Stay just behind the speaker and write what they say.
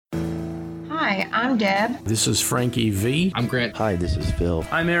Hi, I'm Deb. This is Frankie V. I'm Grant. Hi, this is Phil.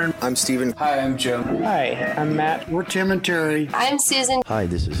 I'm Aaron. I'm Steven. Hi, I'm Joe. Hi, I'm Matt. We're Tim and Terry. I'm Susan. Hi,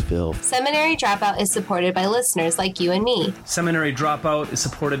 this is Phil. Seminary Dropout is supported by listeners like you and me. Seminary Dropout is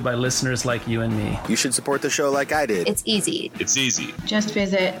supported by listeners like you and me. You should support the show like I did. It's easy. It's easy. Just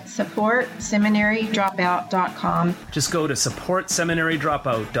visit supportseminarydropout.com. Just go to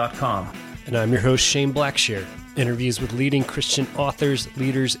supportseminarydropout.com. And I'm your host, Shane Blackshear. Interviews with leading Christian authors,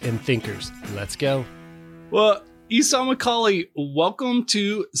 leaders, and thinkers. Let's go. Well, Esau McCaulley, welcome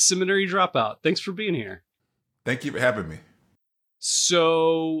to Seminary Dropout. Thanks for being here. Thank you for having me.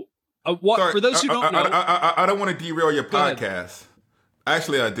 So, Sorry, for those who don't know... I don't want to derail your podcast.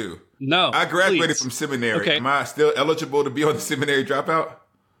 Actually, I do. No, I graduated please. from seminary. Okay. Am I still eligible to be on the Seminary Dropout?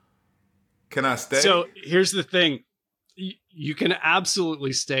 Can I stay? So, here's the thing. You can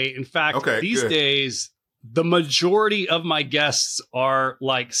absolutely stay. In fact, these days, the majority of my guests are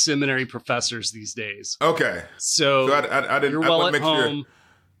like seminary professors these days. Okay. So I didn't. You're well at home.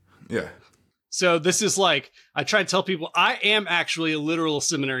 Sure. Yeah. So this is like, I try to tell people I am actually a literal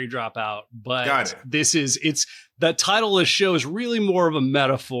seminary dropout, but it's the title of the show is really more of a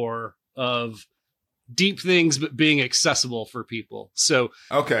metaphor of deep things, but being accessible for people. So,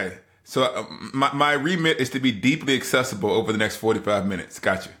 okay. So my remit is to be deeply accessible over the next 45 minutes.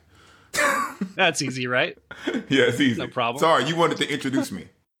 Gotcha. That's easy, right? Yeah, it's easy. No problem. Sorry, you wanted to introduce me.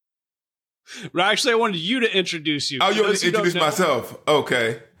 Well, actually, I wanted you to introduce you. Oh, you want to introduce myself?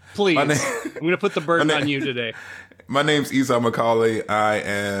 Okay. Please. I'm going to put the burden on you today. My name's Esau McCaulley. I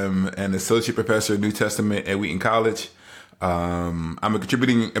am an associate professor of New Testament at Wheaton College. I'm a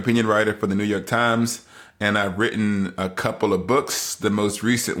contributing opinion writer for the New York Times. And I've written a couple of books. The most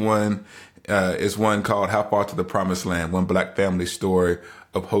recent one is one called How Far to the Promised Land, one Black family story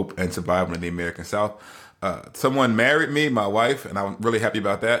of hope and survival in the American South. Someone married me, my wife, and I'm really happy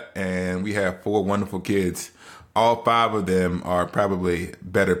about that. And we have 4 wonderful kids. All 5 of them are probably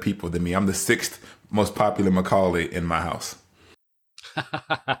better people than me. I'm the 6th most popular McCaulley in my house.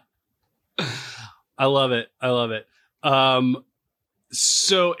 I love it. I love it.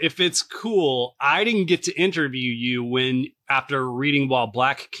 So if it's cool, I didn't get to interview you after Reading While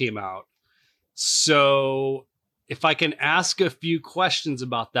Black came out. So if I can ask a few questions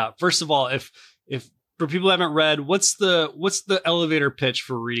about that. First of all, if for people who haven't read, what's the elevator pitch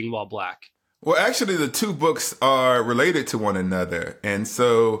for Reading While Black? Well, actually, the 2 books are related to one another. And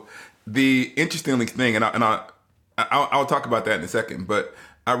so the interesting thing, and I'll talk about that in a second, but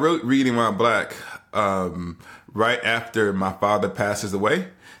I wrote Reading While Black right after my father passes away.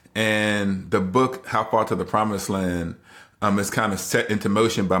 And the book, How Far to the Promised Land, is kind of set into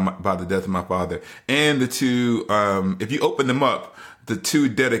motion by the death of my father. And the 2, if you open them up, the 2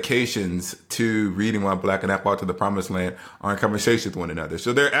 dedications to Reading While Black and How Far to the Promised Land are in conversation with one another.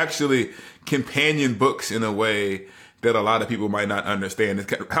 So they're actually companion books in a way that a lot of people might not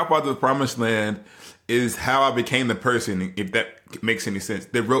understand. How Far to the Promised Land is how I became the person, if that makes any sense,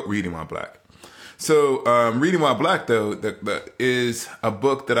 that wrote Reading While Black. So Reading While Black, though, is a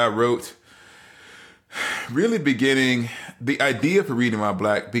book that I wrote really the idea for Reading While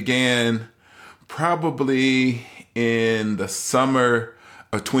Black began probably in the summer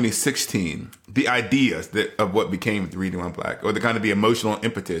of 2016. The ideas of what became Reading While Black, or the emotional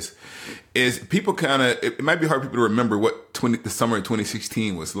impetus, is it might be hard for people to remember what the summer of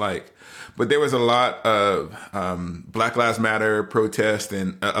 2016 was like. But there was a lot of Black Lives Matter protests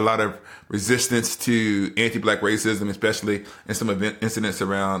and a lot of resistance to anti-Black racism, especially in some incidents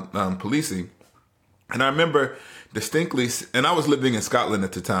around policing. And I remember distinctly, and I was living in Scotland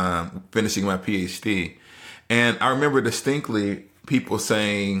at the time, finishing my PhD. And I remember distinctly people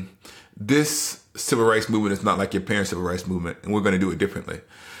saying, this civil rights movement is not like your parents' civil rights movement, and we're going to do it differently.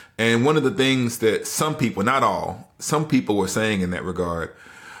 And one of the things that some people, not all, some people were saying in that regard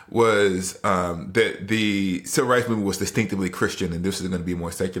was that the civil rights movement was distinctively Christian and this is going to be a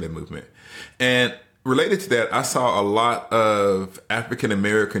more secular movement. And related to that, I saw a lot of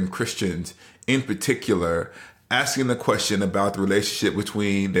African-American Christians in particular asking the question about the relationship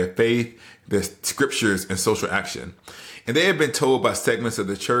between their faith, their scriptures, and social action. And they had been told by segments of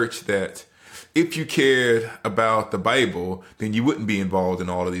the church that if you cared about the Bible, then you wouldn't be involved in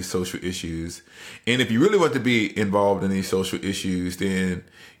all of these social issues. And if you really want to be involved in these social issues, then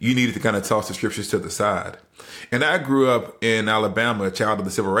you needed to kind of toss the scriptures to the side. And I grew up in Alabama, a child of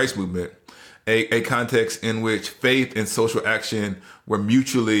the civil rights movement. a context in which faith and social action were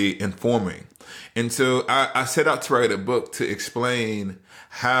mutually informing. And so I set out to write a book to explain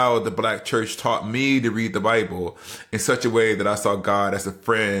how the Black church taught me to read the Bible in such a way that I saw God as a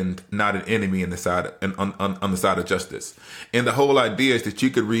friend, not an enemy on the side of justice. And the whole idea is that you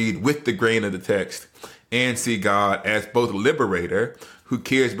could read with the grain of the text and see God as both a liberator who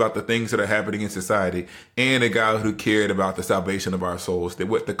cares about the things that are happening in society and a God who cared about the salvation of our souls. That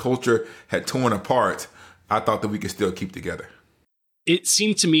what the culture had torn apart, I thought that we could still keep together. It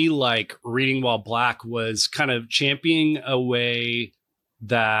seemed to me like Reading While Black was kind of championing a way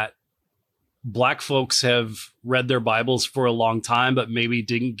that Black folks have read their Bibles for a long time, but maybe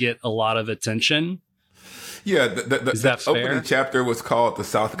didn't get a lot of attention. Yeah, Is that fair? Opening chapter was called "The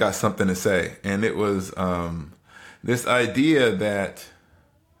South Got Something to Say," and it was this idea that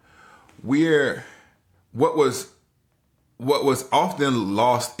what was often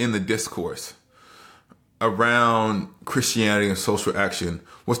lost in the discourse around Christianity and social action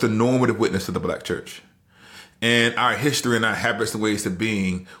was the normative witness of the Black church. And our history and our habits and ways of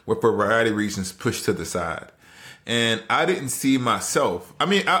being were, for a variety of reasons, pushed to the side. And I didn't see myself. I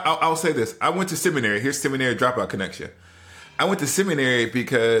mean, I'll say this. I went to seminary. Here's seminary dropout connection. I went to seminary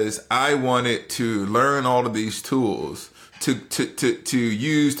because I wanted to learn all of these tools to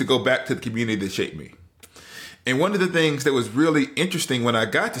use to go back to the community that shaped me. And one of the things that was really interesting when I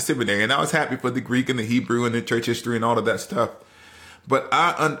got to seminary, and I was happy for the Greek and the Hebrew and the church history and all of that stuff, but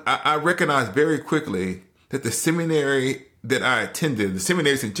I recognized very quickly that the seminary that I attended, the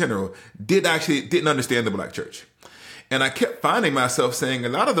seminaries in general, didn't understand the Black church. And I kept finding myself saying a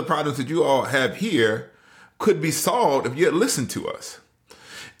lot of the problems that you all have here could be solved if you had listened to us.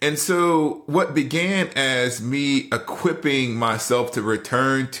 And so what began as me equipping myself to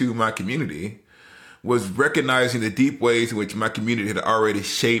return to my community was recognizing the deep ways in which my community had already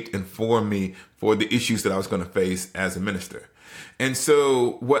shaped and formed me for the issues that I was going to face as a minister. And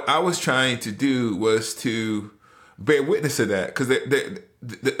so what I was trying to do was to bear witness to that, because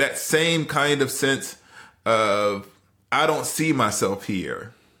that same kind of sense of I don't see myself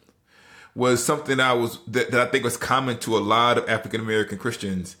here was something that I think was common to a lot of African American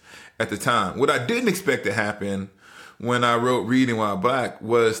Christians at the time. What I didn't expect to happen when I wrote Reading While Black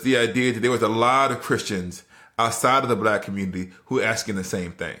was the idea that there was a lot of Christians outside of the Black community who were asking the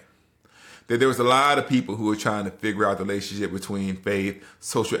same thing. That there was a lot of people who were trying to figure out the relationship between faith,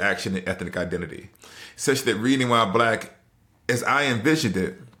 social action, and ethnic identity. Such that Reading While Black, as I envisioned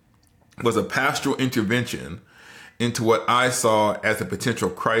it, was a pastoral intervention into what I saw as a potential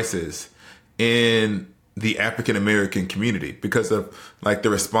crisis in the African American community because of like the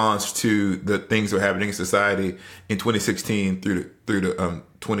response to the things that were happening in society in 2016 through to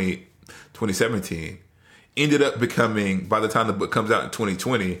 2017 ended up becoming, by the time the book comes out in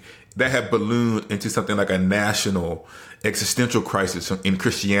 2020, that had ballooned into something like a national existential crisis in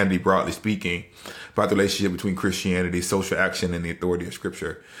Christianity, broadly speaking, about the relationship between Christianity, social action, and the authority of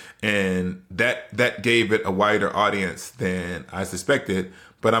Scripture. And that gave it a wider audience than I suspected,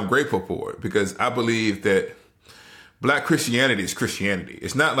 but I'm grateful for it because I believe that Black Christianity is Christianity.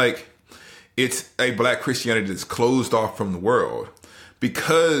 It's not like it's a Black Christianity that's closed off from the world.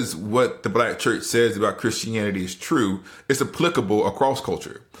 Because what the Black church says about Christianity is true, it's applicable across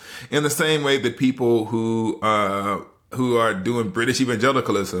culture. In the same way that people who are doing British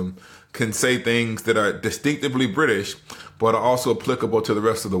evangelicalism can say things that are distinctively British, but are also applicable to the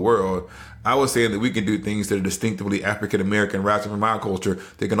rest of the world, I was saying that we can do things that are distinctively African American, rising from our culture.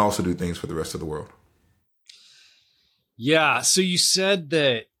 They can also do things for the rest of the world. Yeah. So you said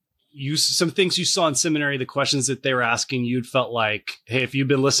that some things you saw in seminary, the questions that they were asking, you'd felt like, hey, if you've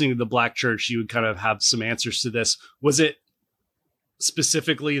been listening to the Black church, you would kind of have some answers to this. Was it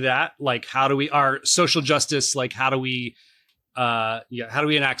specifically that? Like, how do our social justice, like, how do we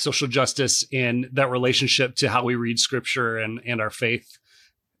enact social justice in that relationship to how we read Scripture and our faith?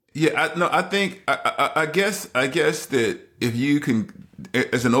 Yeah, I guess that if you can,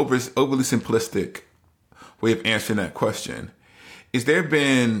 as an overly simplistic way of answering that question, is there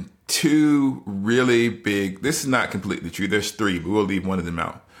been two really big, this is not completely true, there's three, but we'll leave one of them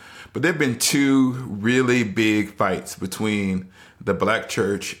out. But there have been two really big fights between the Black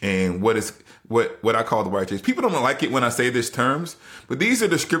church and what I call the white church. People don't like it when I say these terms, but these are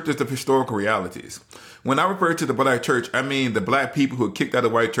descriptors of historical realities. When I refer to the Black church, I mean the Black people who were kicked out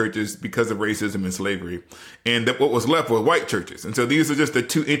of white churches because of racism and slavery, and that what was left were white churches. And so these are just the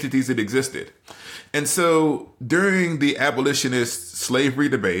two entities that existed. And so during the abolitionist slavery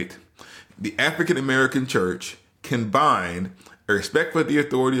debate, the African American church combined a respect for the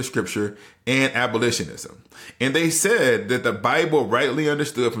authority of Scripture, and abolitionism. And they said that the Bible, rightly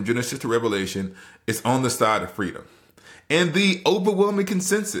understood from Genesis to Revelation, is on the side of freedom. And the overwhelming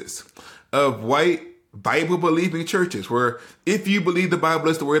consensus of white Bible-believing churches were, if you believe the Bible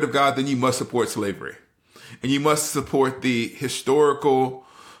is the Word of God, then you must support slavery. And you must support the historical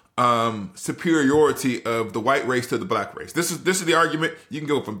superiority of the white race to the black race. This is the argument. You can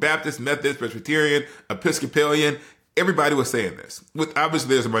go from Baptist, Methodist, Presbyterian, Episcopalian. Everybody was saying this.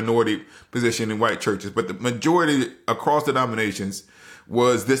 Obviously, there's a minority position in white churches, but the majority across denominations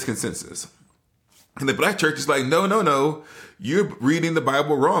was this consensus. And the black church is like, no, you're reading the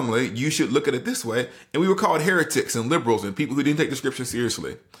Bible wrongly. You should look at it this way. And we were called heretics and liberals and people who didn't take the Scripture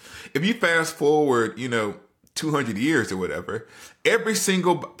seriously. If you fast forward, 200 years or whatever, every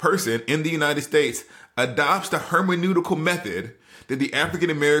single person in the United States adopts the hermeneutical method that the African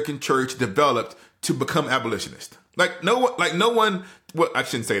American church developed to become abolitionist. No one. Well, I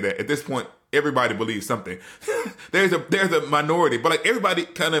shouldn't say that. At this point, everybody believes something. there's a minority, but everybody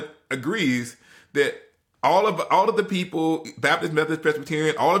kind of agrees that all of the people, Baptist, Methodist,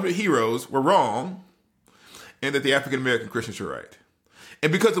 Presbyterian, all of the heroes were wrong, and that the African American Christians were right,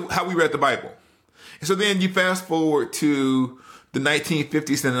 and because of how we read the Bible. And so then you fast forward to the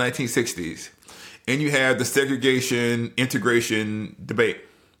 1950s and the 1960s, and you have the segregation integration debate.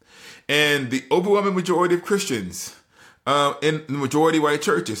 And the overwhelming majority of Christians in the majority white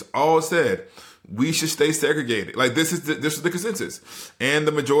churches all said, we should stay segregated. This is the consensus. And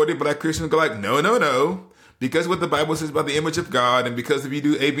the majority of black Christians go like, no. Because what the Bible says about the image of God, and because if you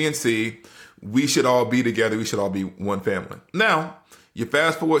do A, B, and C, we should all be together. We should all be one family. Now, you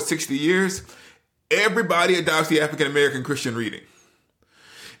fast forward 60 years, everybody adopts the African American Christian reading.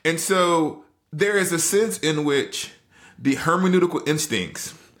 And so there is a sense in which the hermeneutical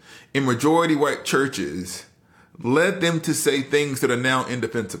instincts in majority white churches led them to say things that are now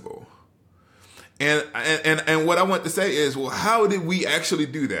indefensible. And what I want to say is, well, how did we actually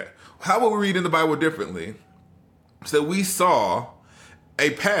do that? How were we reading the Bible differently? So we saw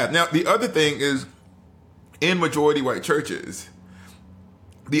a path. Now, the other thing is, in majority white churches,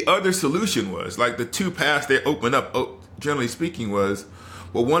 the other solution was, the two paths they open up, generally speaking, was,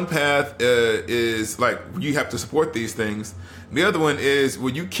 well, one path is you have to support these things. The other one is,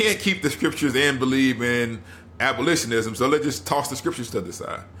 well, you can't keep the Scriptures and believe in abolitionism, so let's just toss the Scriptures to the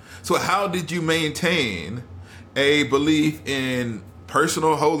side. So how did you maintain a belief in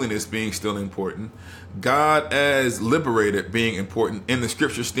personal holiness being still important, God as liberator being important, and the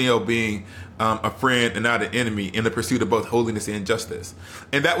Scripture still being a friend and not an enemy in the pursuit of both holiness and justice?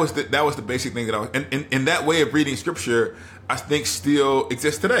 And that was the basic thing that I was, and that way of reading Scripture, I think, still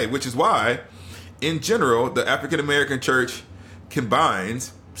exists today, which is why, in general, the African American church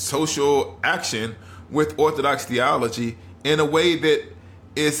combines social action with Orthodox theology in a way that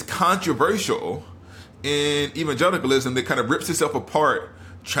is controversial in evangelicalism, that kind of rips itself apart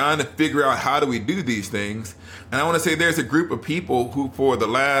trying to figure out how do we do these things. And I want to say there's a group of people who for the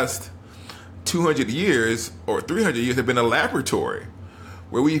last 200 years or 300 years have been a laboratory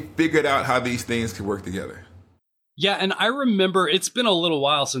where we figured out how these things can work together. Yeah, and I remember, it's been a little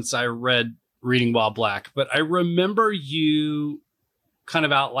while since I read Reading While Black, but I remember you kind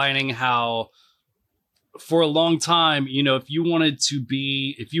of outlining how for a long time, if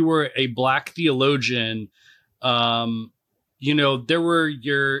you were a black theologian, there were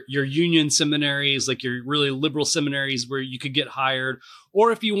your union seminaries, like your really liberal seminaries where you could get hired.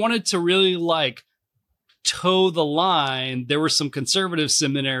 Or if you wanted to really toe the line, there were some conservative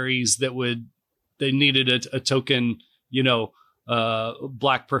seminaries they needed a token,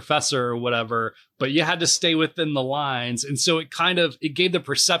 black professor or whatever, but you had to stay within the lines. And so it gave the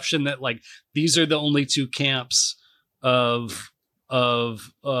perception that these are the only two camps of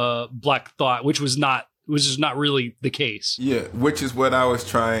black thought, which was not really the case. Yeah, which is what I was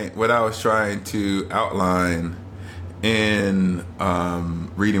trying to outline in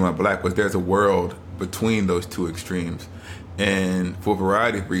Reading While Black, was there's a world between those two extremes, and for a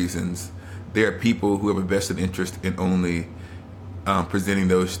variety of reasons, there are people who have a vested interest in only presenting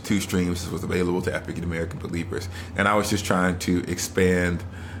those two streams as was available to African American believers. And I was just trying to expand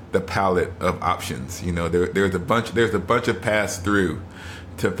the palette of options. There's a bunch of paths through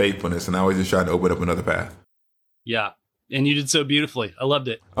to faithfulness, and I was just trying to open up another path. Yeah, and you did so beautifully. I loved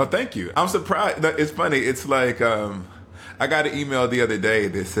it. Oh, thank you. I'm surprised. It's funny. It's like I got an email the other day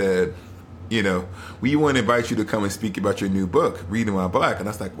that said, we want to invite you to come and speak about your new book, Reading While Black. And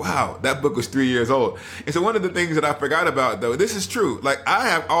I was like, wow, that book was 3 years old. And so one of the things that I forgot about, though, this is true. I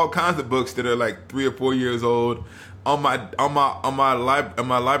have all kinds of books that are 3 or 4 years old. on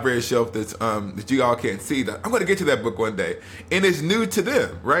my library shelf that you all can't see. That I'm going to get to that book one day, and it's new to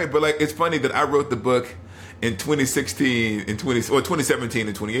them, right? But like, it's funny that I wrote the book in 2017 and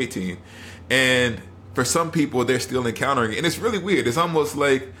 2018, and for some people they're still encountering it, and it's really weird. It's almost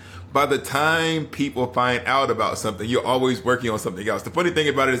like by the time people find out about something, you're always working on something else. The funny thing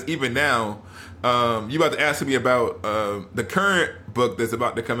about it is, even now, you about to ask me about the current book that's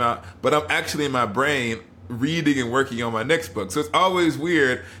about to come out, but I'm actually in my brain reading and working on my next book. So it's always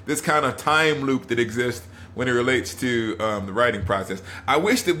weird, this kind of time loop that exists when it relates to the writing process. I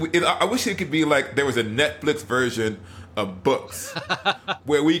wish it could be like there was a Netflix version of books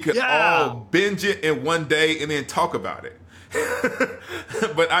where we could all binge it in one day and then talk about it.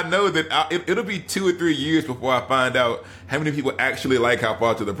 But I know that it'll be 2 or 3 years before I find out how many people actually like How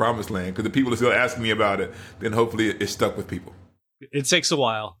Far to the Promised Land. Because the people are still asking me about it, then hopefully it's stuck with people. It takes a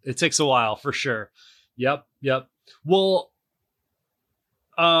while. It takes a while for sure. Yep. Well,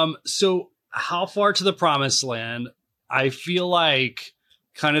 so How Far to the Promised Land, I feel like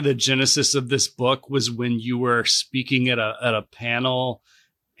kind of the genesis of this book was when you were speaking at a panel,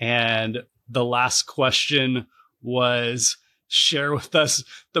 and the last question was, share with us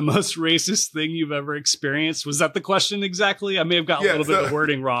the most racist thing you've ever experienced. Was that the question exactly? I may have got a little bit of the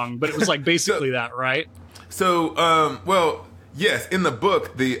wording wrong, but it was like basically that, right? So, well, yes, in the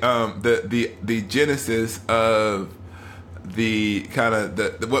book, the genesis of the kind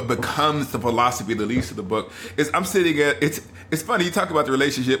of what becomes the philosophy that leads to the book is I'm sitting at it's funny, you talk about the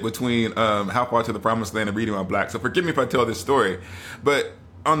relationship between How Far to the Promised Land and Reading While Black. So forgive me if I tell this story, but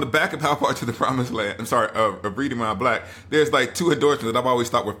on the back of How Far to the Promised Land, of Reading While Black, there's like 2 endorsements that I've always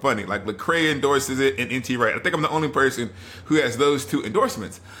thought were funny. Like Lecrae endorses it and N.T. Wright. I think I'm the only person who has those 2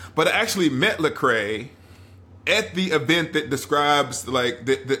 endorsements. But I actually met Lecrae at the event that describes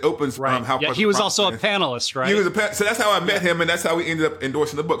that opens right. How Far. He was also a panelist, right? He was so that's how I met him, and that's how we ended up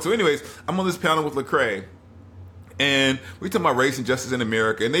endorsing the book. So, anyways, I'm on this panel with Lecrae, and we talk about race and justice in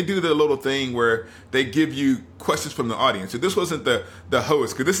America, and they do the little thing where they give you questions from the audience. So this wasn't the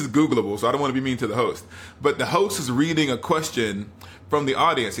host, because this is Googleable, so I don't want to be mean to the host. But the host is reading a question from the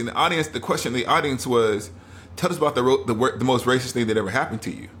audience, and the question of the audience was, tell us about the most racist thing that ever happened to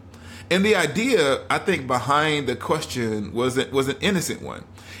you. And the idea, I think, behind the question was an innocent one.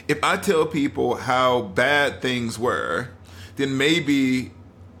 If I tell people how bad things were, then maybe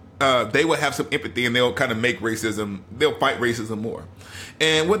they will have some empathy and they'll kind of they'll fight racism more.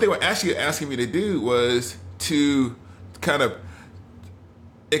 And what they were actually asking me to do was to kind of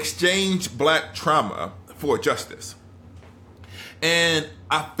exchange black trauma for justice. And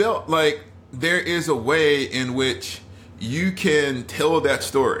I felt like there is a way in which you can tell that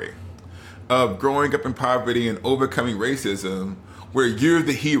story of growing up in poverty and overcoming racism where you're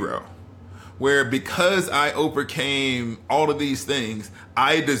the hero. Where because I overcame all of these things,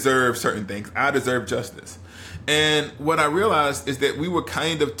 I deserve certain things. I deserve justice. And what I realized is that we were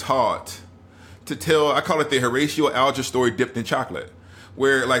kind of taught to tell, I call it the Horatio Alger story dipped in chocolate,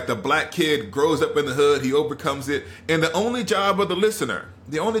 where like the black kid grows up in the hood, he overcomes it, and the only job of the listener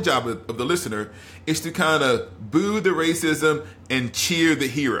is to kind of boo the racism and cheer the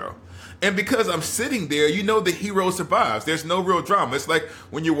hero. And because I'm sitting there, the hero survives. There's no real drama. It's like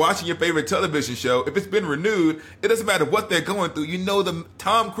when you're watching your favorite television show, if it's been renewed, it doesn't matter what they're going through.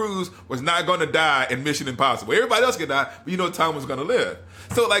 Tom Cruise was not going to die in Mission Impossible. Everybody else could die, but Tom was going to live.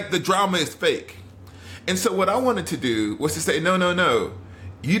 So like the drama is fake. And so what I wanted to do was to say, no.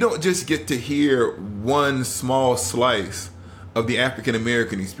 You don't just get to hear one small slice of the African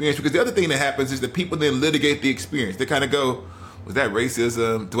American experience, because the other thing that happens is that people then litigate the experience. They kind of go, was that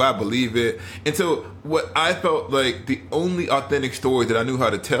racism? Do I believe it? And so what I felt like the only authentic story that I knew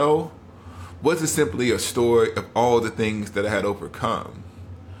how to tell wasn't simply a story of all the things that I had overcome,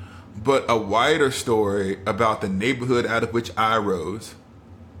 but a wider story about the neighborhood out of which I rose,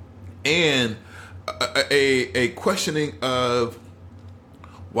 and a questioning of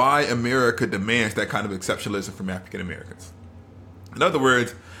why America demands that kind of exceptionalism from African Americans. In other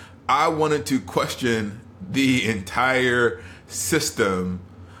words, I wanted to question the entire system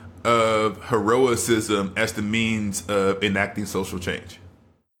of heroicism as the means of enacting social change.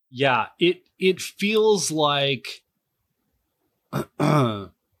 Yeah, it feels like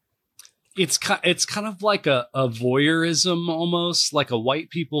it's kind of like a voyeurism, almost like a white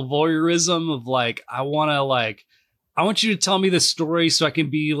people voyeurism of like, I want you to tell me this story so I can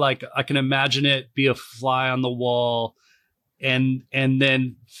be like, I can imagine it, be a fly on the wall, and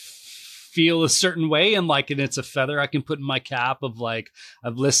then feel a certain way, and it's a feather I can put in my cap of like,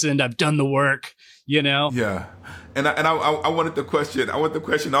 I've listened, I've done the work, Yeah. And I wanted to question all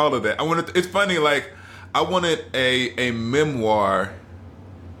of that. It's funny, like, I wanted a memoir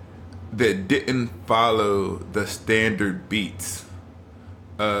that didn't follow the standard beats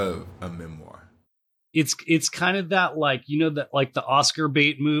of a memoir. It's kind of that, like, you know, that like the Oscar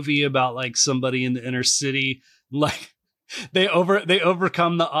bait movie about like somebody in the inner city, like they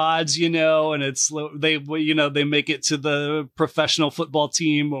overcome the odds, you know, and it's they make it to the professional football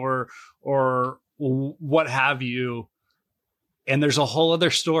team or what have you, and there's a whole other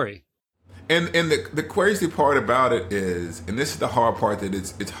story. And the crazy part about it is, and this is the hard part, that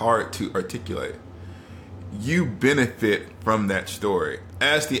it's hard to articulate. You benefit from that story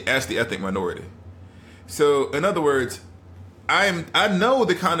as the ethnic minority. So in other words, I know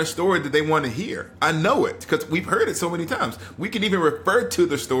the kind of story that they want to hear. I know it because we've heard it so many times. We can even refer to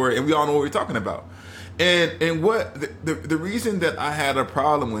the story and we all know what we're talking about. And what the reason that I had a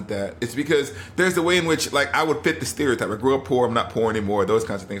problem with that is because there's a way in which, like, I would fit the stereotype. I grew up poor, I'm not poor anymore, those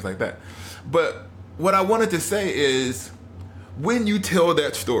kinds of things like that. But what I wanted to say is, when you tell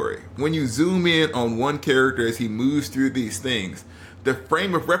that story, when you zoom in on one character as he moves through these things, the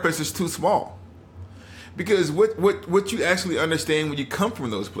frame of reference is too small. Because what you actually understand when you come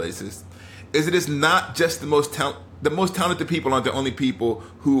from those places is that it's not just the most talented people aren't the only people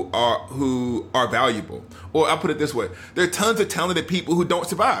who are valuable. Or I'll put it this way: there are tons of talented people who don't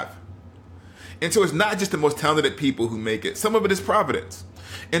survive. And so it's not just the most talented people who make it. Some of it is providence.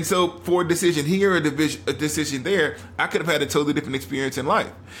 And so for a decision here, a decision there, I could have had a totally different experience in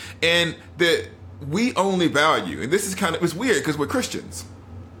life. And that we only value, and this is it's weird because we're Christians.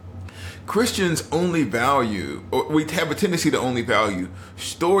 Christians only value, or we have a tendency to only value,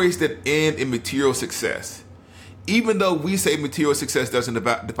 stories that end in material success, even though we say material success doesn't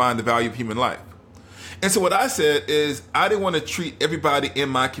define the value of human life. And so what I said is, I didn't want to treat everybody in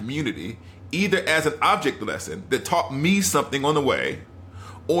my community either as an object lesson that taught me something on the way,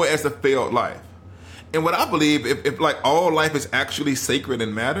 or as a failed life. And what I believe, if like all life is actually sacred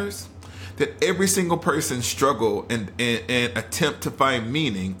and matters, that every single person's struggle and attempt to find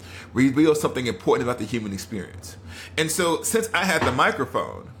meaning reveals something important about the human experience. And so since I had the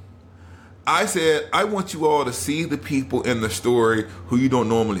microphone, I said, I want you all to see the people in the story who you don't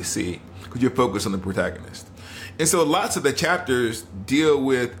normally see, because you're focused on the protagonist. And so lots of the chapters deal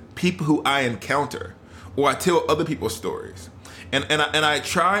with people who I encounter, or I tell other people's stories. And I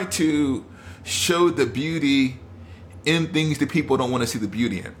try to show the beauty in things that people don't want to see the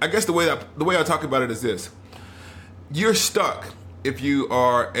beauty in. I guess the way I talk about it is this: you're stuck if you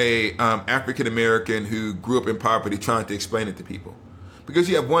are a African American who grew up in poverty trying to explain it to people, because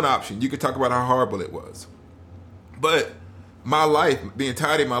you have one option. You could talk about how horrible it was, but my life, the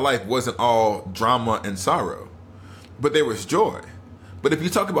entirety of my life, wasn't all drama and sorrow, but there was joy. But if you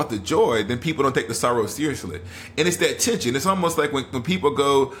talk about the joy, then people don't take the sorrow seriously. And it's that tension. It's almost like when people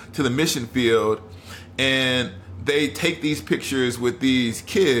go to the mission field and they take these pictures with these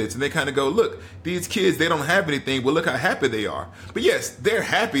kids and they kind of go, look, these kids, they don't have anything, but look how happy they are. But yes, they're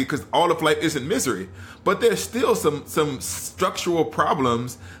happy because all of life isn't misery. But there's still some structural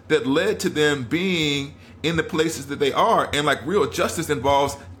problems that led to them being in the places that they are. And like real justice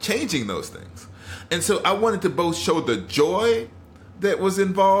involves changing those things. And so I wanted to both show the joy that was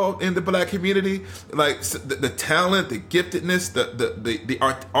involved in the Black community, like the talent, the giftedness,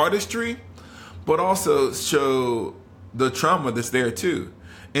 the artistry, but also show the trauma that's there too.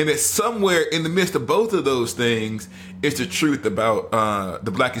 And it's somewhere in the midst of both of those things is the truth about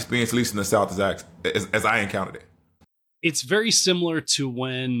the Black experience, at least in the South, as I encountered it. It's very similar to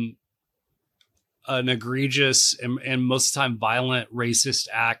when an egregious and most of the time violent racist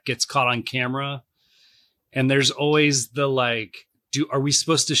act gets caught on camera. And there's always the like, are we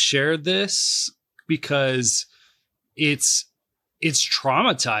supposed to share this? Because it's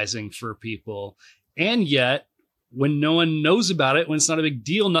traumatizing for people. And yet when no one knows about it, when it's not a big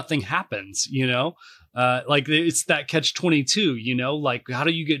deal, nothing happens, you know? Like it's that catch-22, you know, like how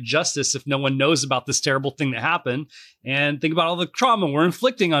do you get justice if no one knows about this terrible thing that happened? And think about all the trauma we're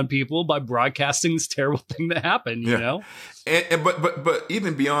inflicting on people by broadcasting this terrible thing that happened, you know? But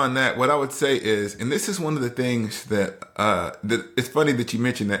even beyond that, what I would say is, and this is one of the things that it's funny that you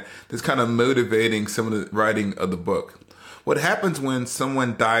mentioned that's kind of motivating some of the writing of the book. What happens when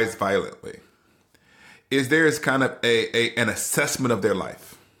someone dies violently is there's kind of an assessment of their life.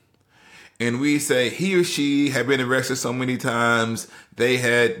 And we say he or she had been arrested so many times, they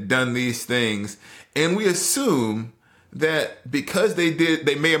had done these things. And we assume that because they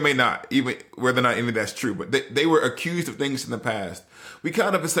may or may not, even whether or not any of that's true, but they were accused of things in the past. We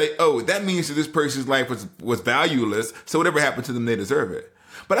kind of say, oh, that means that this person's life was valueless, so whatever happened to them, they deserve it.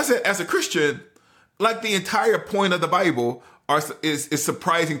 But I said, as a Christian, like the entire point of the Bible is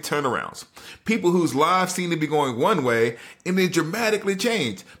surprising turnarounds. People whose lives seem to be going one way and they dramatically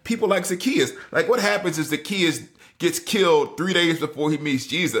change. People like Zacchaeus. Like, what happens is Zacchaeus gets killed 3 days before he meets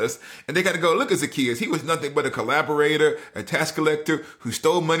Jesus, and they got to go, look at Zacchaeus. He was nothing but a collaborator, a tax collector who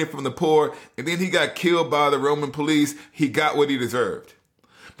stole money from the poor, and then he got killed by the Roman police. He got what he deserved.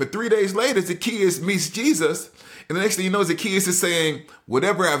 But 3 days later, Zacchaeus meets Jesus, and the next thing you know, Zacchaeus is saying,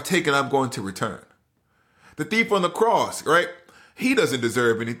 whatever I've taken, I'm going to return. The thief on the cross, right? He doesn't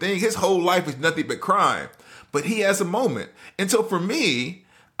deserve anything. His whole life is nothing but crime, but he has a moment. And so for me,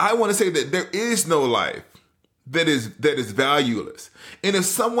 I want to say that there is no life that is valueless. And if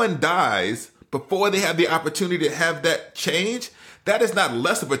someone dies before they have the opportunity to have that change, that is not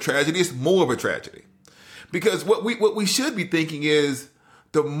less of a tragedy, it's more of a tragedy. Because what we should be thinking is,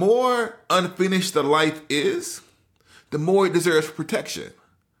 the more unfinished the life is, the more it deserves protection.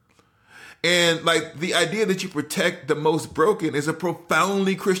 And like the idea that you protect the most broken is a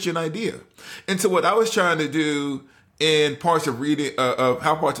profoundly Christian idea. And so what I was trying to do in parts of reading of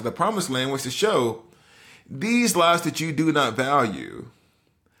How Far to the Promised Land was to show these lives that you do not value,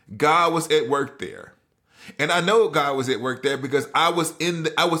 God was at work there. And I know God was at work there because I was in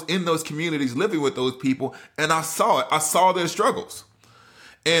those communities living with those people, and I saw it. I saw their struggles.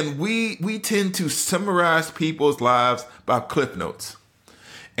 And we tend to summarize people's lives by cliff notes.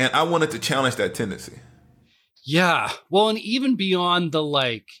 And I wanted to challenge that tendency. Yeah. Well, and even beyond the,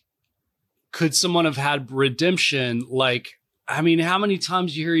 like, could someone have had redemption? Like, I mean, how many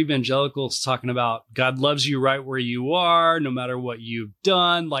times you hear evangelicals talking about God loves you right where you are, no matter what you've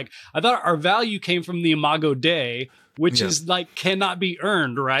done. Like, I thought our value came from the Imago Dei, which is like cannot be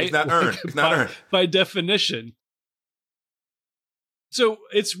earned, right? It's not earned. It's not earned. By definition. So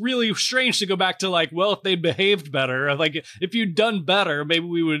it's really strange to go back to like, well, if they'd behaved better, like if you'd done better,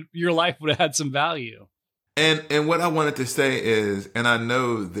 maybe your life would have had some value. And what I wanted to say is, and I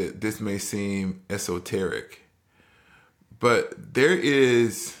know that this may seem esoteric, but there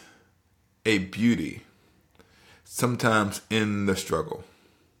is a beauty sometimes in the struggle.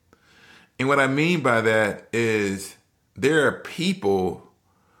 And what I mean by that is there are people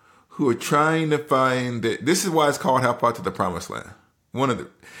who are trying to find that. This is why it's called How Far to the Promised Land.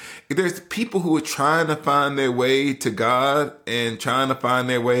 There's people who are trying to find their way to God and trying to find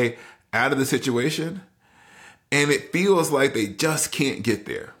their way out of the situation. And it feels like they just can't get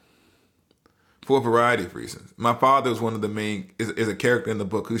there for a variety of reasons. My father is one of the main, is a character in the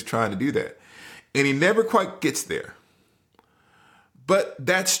book who's trying to do that. And he never quite gets there. But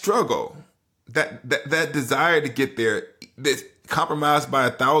that struggle, that desire to get there, that's compromised by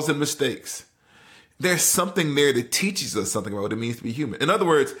 1,000 mistakes, there's something there that teaches us something about what it means to be human. In other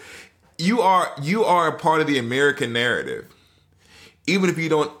words, you are a part of the American narrative, even if you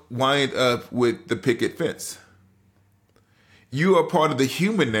don't wind up with the picket fence. You are part of the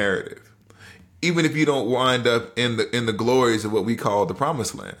human narrative, even if you don't wind up in the glories of what we call the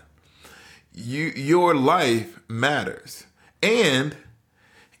Promised Land. Your life matters. And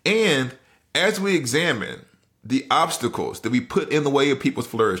as we examine the obstacles that we put in the way of people's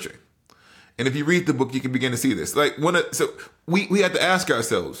flourishing, and if you read the book, you can begin to see this. So we have to ask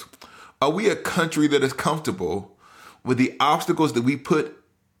ourselves, are we a country that is comfortable with the obstacles that we put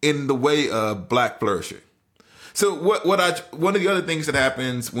in the way of Black flourishing? So one of the other things that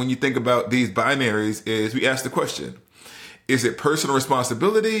happens when you think about these binaries is we ask the question, is it personal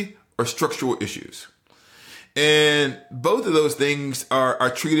responsibility or structural issues? And both of those things are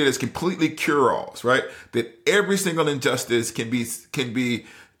treated as completely cure-alls, right? That every single injustice can be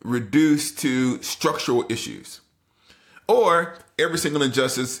reduced to structural issues. Or every single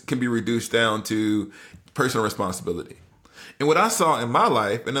injustice can be reduced down to personal responsibility. And what I saw in my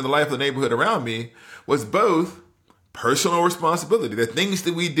life and in the life of the neighborhood around me was both personal responsibility, the things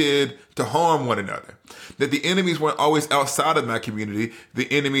that we did to harm one another, that the enemies weren't always outside of my community,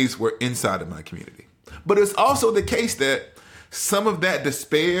 the enemies were inside of my community. But it's also the case that some of that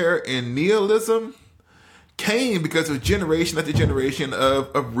despair and nihilism came because of generation after generation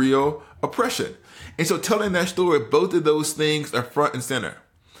of real oppression. And so telling that story, both of those things are front and center.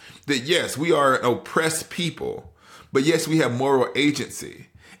 That yes, we are an oppressed people, but yes, we have moral agency.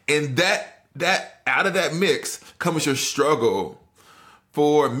 And that out of that mix comes your struggle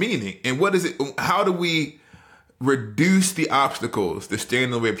for meaning. And what is it? How do we reduce the obstacles that stand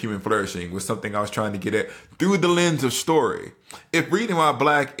in the way of human flourishing was something I was trying to get at through the lens of story. If Reading While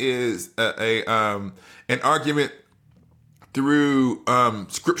Black is an argument through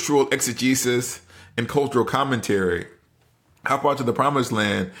scriptural exegesis and cultural commentary, How Far to the Promised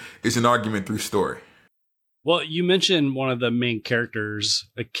Land is an argument through story. Well, you mentioned one of the main characters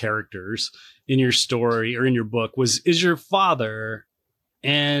in your story or in your book is your father.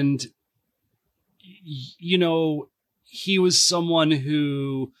 And, he was someone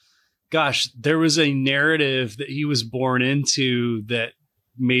who, gosh, there was a narrative that he was born into that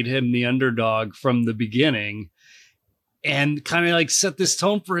made him the underdog from the beginning, and kind of like set this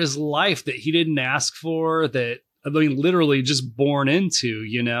tone for his life that he didn't ask for, that, I mean, literally just born into,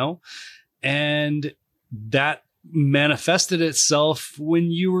 and that manifested itself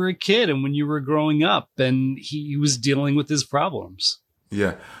when you were a kid and when you were growing up, and he was dealing with his problems.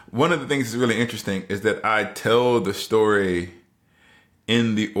 Yeah. One of the things that's really interesting is that I tell the story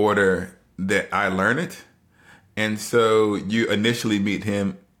in the order that I learn it. And so you initially meet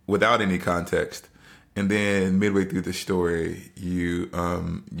him without any context. And then midway through the story, you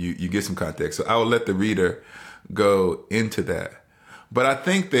get some context. So I will let the reader go into that. But I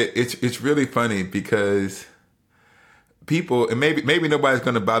think that it's really funny because people, and maybe nobody's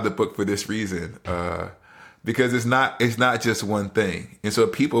going to buy the book for this reason, because it's not just one thing. And so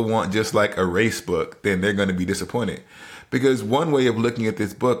if people want just like a race book, then they're going to be disappointed. Because one way of looking at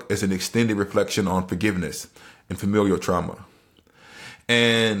this book is an extended reflection on forgiveness and familial trauma.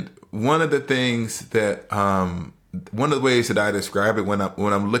 And one of the things that, one of the ways that I describe it when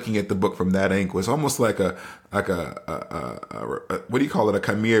I'm looking at the book from that angle, it's almost like a what do you call it? A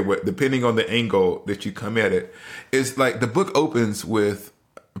chimera, where, depending on the angle that you come at it, is like the book opens with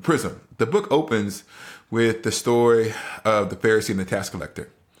a prism. The book opens with the story of the Pharisee and the tax collector,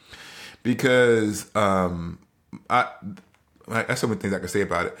 because I that's so many things I can say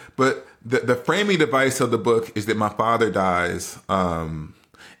about it. But the framing device of the book is that my father dies, and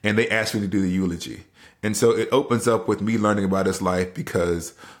they asked me to do the eulogy. And so it opens up with me learning about his life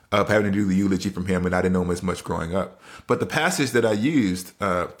because of having to do the eulogy from him, and I didn't know him as much growing up. But the passage that I used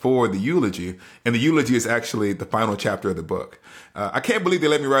for the eulogy, and the eulogy is actually the final chapter of the book. I can't believe they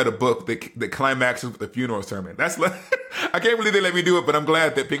let me write a book that climaxes with a funeral sermon. I can't believe they let me do it, but I'm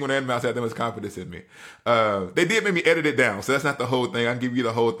glad that Penguin and Mouse had that much confidence in me. They did make me edit it down, so that's not the whole thing. I can give you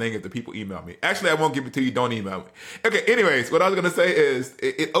the whole thing if the people email me. Actually, I won't give it to you. Don't email me. Okay, anyways, what I was going to say is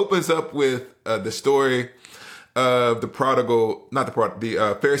it opens up with the story of the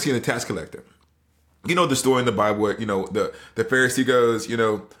Pharisee and the tax collector. You know the story in the Bible where, the Pharisee goes,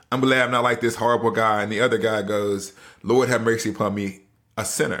 I'm glad I'm not like this horrible guy. And the other guy goes, Lord, have mercy upon me, a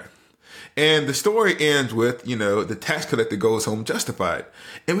sinner. And the story ends with, the tax collector goes home justified.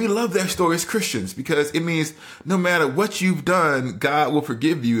 And we love that story as Christians because it means no matter what you've done, God will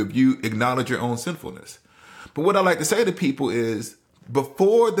forgive you if you acknowledge your own sinfulness. But what I like to say to people is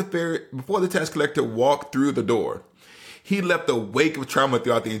before the tax collector walked through the door, he left a wake of trauma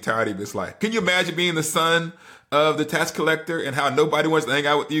throughout the entirety of his life. Can you imagine being the son of the tax collector and how nobody wants to hang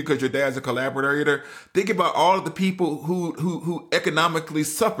out with you because your dad's a collaborator? Think about all of the people who economically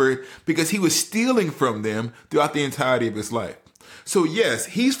suffered because he was stealing from them throughout the entirety of his life. So yes,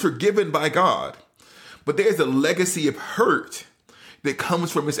 he's forgiven by God, but there's a legacy of hurt that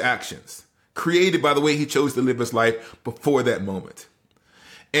comes from his actions, created by the way he chose to live his life before that moment.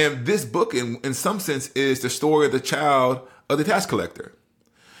 And this book, in some sense, is the story of the child of the tax collector.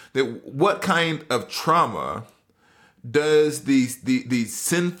 That what kind of trauma does these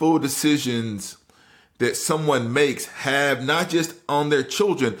sinful decisions that someone makes have, not just on their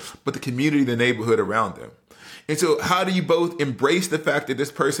children, but the community, the neighborhood around them? And so how do you both embrace the fact that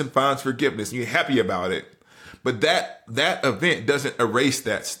this person finds forgiveness and you're happy about it, but that event doesn't erase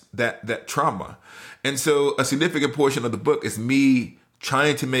that trauma? And so a significant portion of the book is me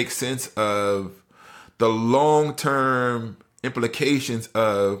trying to make sense of the long-term implications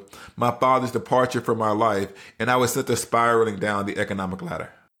of my father's departure from my life, and I was sent to spiraling down the economic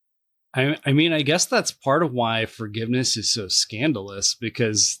ladder. I mean, I guess that's part of why forgiveness is so scandalous,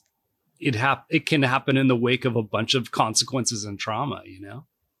 because it can happen in the wake of a bunch of consequences and trauma,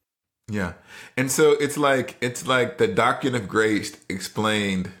 Yeah. And so it's like the doctrine of grace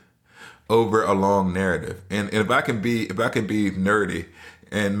explained over a long narrative. And if I can be nerdy,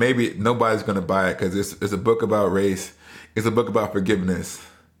 and maybe nobody's going to buy it because it's a book about race, it's a book about forgiveness,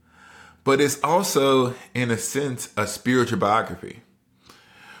 but it's also, in a sense, a spiritual biography.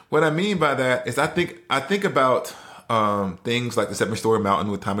 What I mean by that is I think about things like The 7-Story Mountain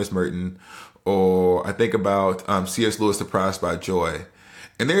with Thomas Merton, or I think about C.S. Lewis' Surprised by Joy.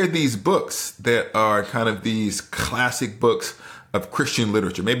 And there are these books that are kind of these classic books of Christian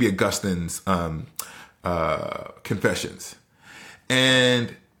literature, maybe Augustine's Confessions.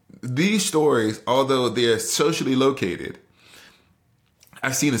 And these stories, although they're socially located,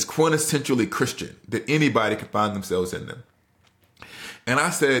 I've seen as quintessentially Christian, that anybody can find themselves in them. And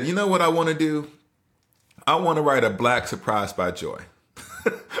I said, you know what I want to do? I want to write a Black surprised by joy.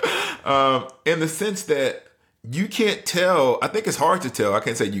 In the sense that you can't tell, I think it's hard to tell. I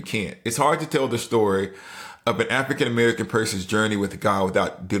can't say you can't. It's hard to tell the story of an African-American person's journey with God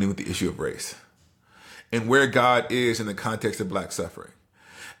without dealing with the issue of race and where God is in the context of Black suffering.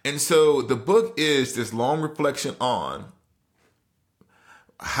 And so the book is this long reflection on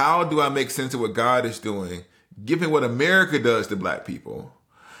how do I make sense of what God is doing, given what America does to Black people?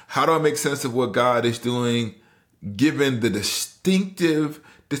 How do I make sense of what God is doing, given the distinctive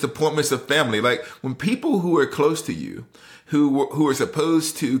disappointments of family? Like when people who are close to you, who are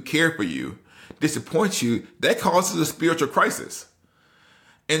supposed to care for you, disappoint you, that causes a spiritual crisis.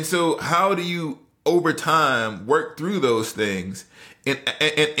 And so how do you, over time, work through those things and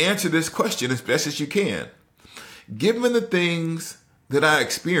answer this question as best as you can? Given the things that I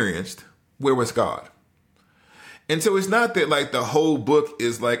experienced, where was God? And so it's not that like the whole book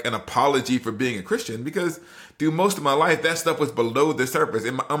is like an apology for being a Christian, because through most of my life, that stuff was below the surface.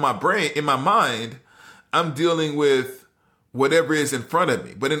 On my brain, in my mind, I'm dealing with whatever is in front of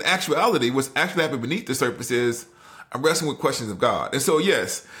me. But in actuality, what's actually happening beneath the surface is I'm wrestling with questions of God. And so,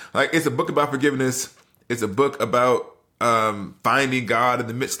 yes, like it's a book about forgiveness. It's a book about finding God in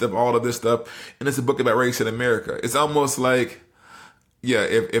the midst of all of this stuff. And it's a book about race in America. It's almost like, yeah,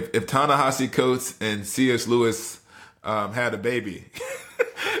 if Ta-Nehisi Coates and C.S. Lewis had a baby,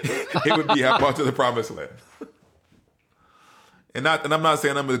 it would be How to the Promised Land. And I'm not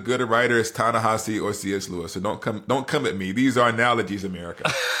saying I'm as good a writer as Ta-Nehisi or C.S. Lewis, so don't come at me. These are analogies,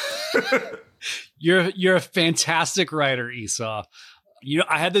 America. You're a fantastic writer, Esau. You know,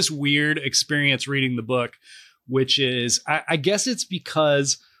 I had this weird experience reading the book, which is, I guess it's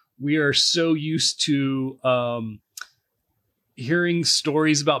because we are so used to hearing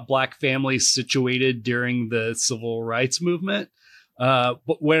stories about Black families situated during the civil rights movement.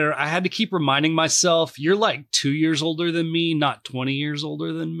 But where I had to keep reminding myself, you're like 2 years older than me, not 20 years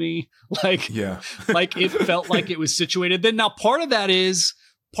older than me. Like, yeah, like it felt like it was situated then. Now, part of that is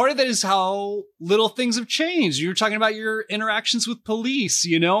how little things have changed. You're talking about your interactions with police,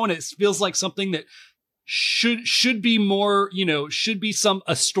 you know, and it feels like something that should be more, you know, should be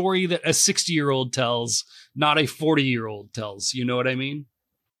a story that a 60-year-old tells, not a 40-year-old tells. You know what I mean?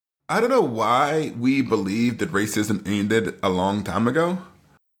 I don't know why we believe that racism ended a long time ago.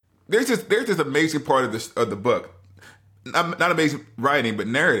 There's this amazing part of the book. Not amazing writing, but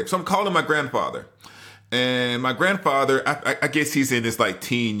narrative. So I'm calling my grandfather. And my grandfather, I guess he's in his like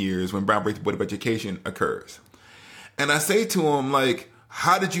teen years when Brown Board of Education occurs. And I say to him, like,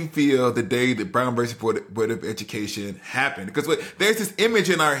 how did you feel the day that Brown Board of Education happened? Because there's this image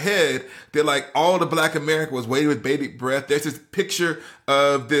in our head that like all the Black America was waiting with bated breath. There's this picture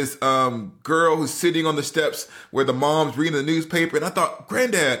of this girl who's sitting on the steps where the mom's reading the newspaper. And I thought,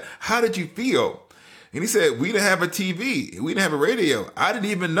 Granddad, how did you feel? And he said, we didn't have a TV. We didn't have a radio. I didn't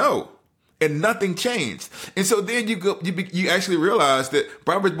even know. And nothing changed. And so then you actually realize that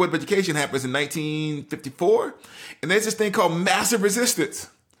Brown Board of Education happens in 1954. And there's this thing called massive resistance,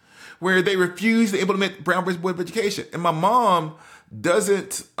 where they refuse to implement Brown Board of Education. And my mom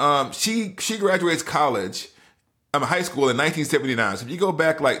doesn't, she graduates high school in 1979. So if you go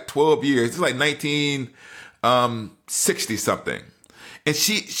back like 12 years, it's like 1960 something. And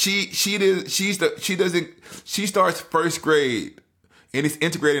she starts first grade and it's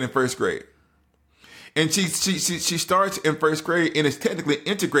integrated in first grade. And she starts in first grade and is technically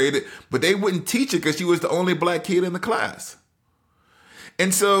integrated, but they wouldn't teach her because she was the only Black kid in the class.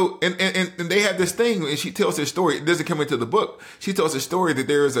 And so, and they have this thing, and she tells her story. It doesn't come into the book. She tells a story that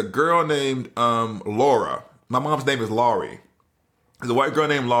there is a girl named Laura. My mom's name is Laurie. There's a white girl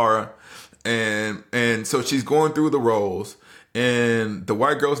named Laura, and so she's going through the roles, and the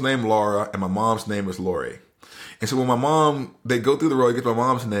white girl's named Laura, and my mom's name is Lori. And so when they go through the role, get my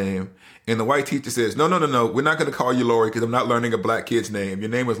mom's name, and the white teacher says, no, we're not going to call you Lori because I'm not learning a Black kid's name. Your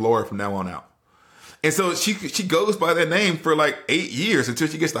name is Laura from now on out. And so she goes by that name for like 8 years until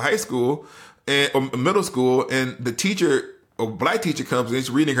she gets to high school or middle school, and the teacher, a Black teacher, comes and she's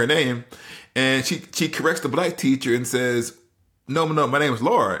reading her name, and she corrects the Black teacher and says, no, my name is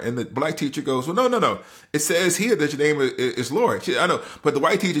Laura. And the Black teacher goes, well, no. It says here that your name is Laura. I know, but the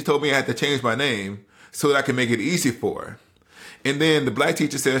white teacher told me I had to change my name so that I can make it easy for her. And then the Black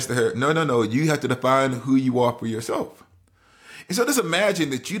teacher says to her, no, you have to define who you are for yourself. And so just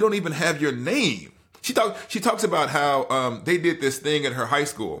imagine that you don't even have your name. She talks about how they did this thing at her high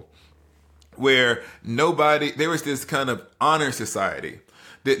school where there was this kind of honor society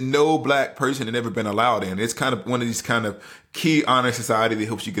that no Black person had ever been allowed in. It's kind of one of these kind of key honor society that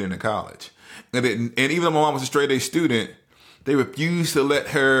helps you get into college. And even though my mom was a straight A student, they refused to let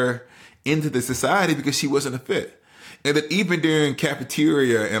her into the society because she wasn't a fit. And that even during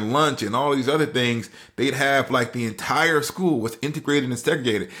cafeteria and lunch and all these other things, they'd have like the entire school was integrated and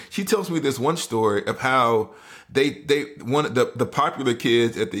segregated. She tells me this one story of how one of the popular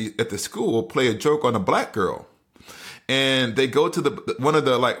kids at the school play a joke on a black girl. And they go to one of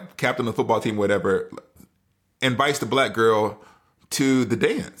the like captain of the football team, whatever, invites the black girl to the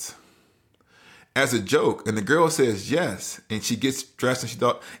dance as a joke. And the girl says yes. And she gets dressed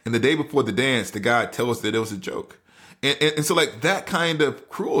and the day before the dance, the guy tells her that it was a joke. And so like that kind of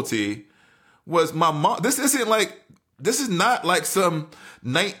cruelty was my mom. This is not like some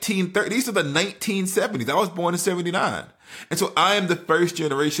 1930s. These are the 1970s. I was born in 79. And so I am the first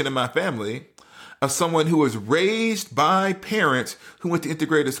generation in my family of someone who was raised by parents who went to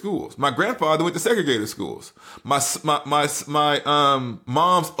integrated schools. My grandfather went to segregated schools. My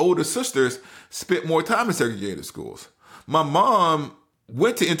mom's older sisters spent more time in segregated schools. My mom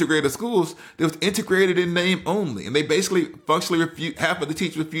went to integrated schools that was integrated in name only. And they basically functionally half of the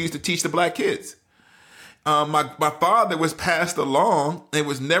teachers refused to teach the black kids. My father was passed along and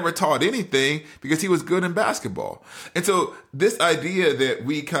was never taught anything because he was good in basketball. And so this idea that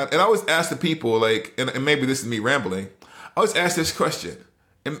and I always ask the people like, and maybe this is me rambling, I always ask this question.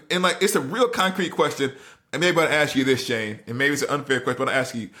 And like, it's a real concrete question. And maybe I'll ask you this, Shane, and maybe it's an unfair question, but I'll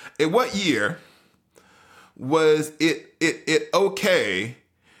ask you, in what year was it okay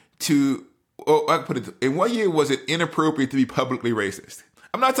to, or I can put it, in what year was it inappropriate to be publicly racist?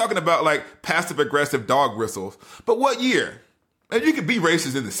 I'm not talking about like passive aggressive dog whistles, but what year? And you could be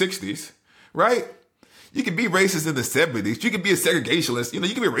racist in the 60s, right? You could be racist in the 70s. You could be a segregationist. You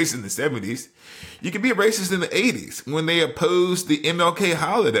could be a racist in the 70s. You could be a racist in the 80s when they opposed the MLK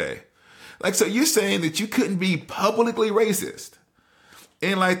holiday. Like, so you're saying that you couldn't be publicly racist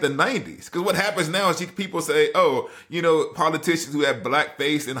in like the 90s? Because what happens now is people say, oh, politicians who have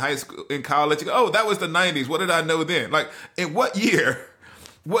blackface in high school, in college, oh, that was the 90s. What did I know then? Like, in what year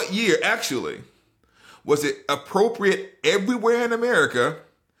actually was it appropriate everywhere in America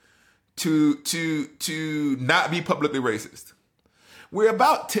to not be publicly racist? We're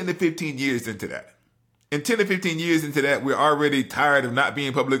about 10 to 15 years into that. And 10 to 15 years into that, we're already tired of not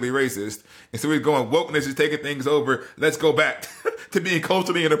being publicly racist. And so we're going, wokeness is taking things over. Let's go back to being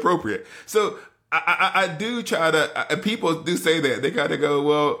culturally inappropriate. So I do try to, people do say that. They got to go,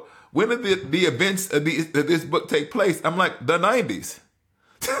 well, when did the events of this book take place? I'm like, the 90s.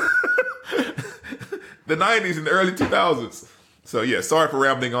 The 90s and the early 2000s. So yeah, sorry for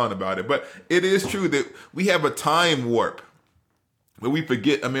rambling on about it. But it is true that we have a time warp where we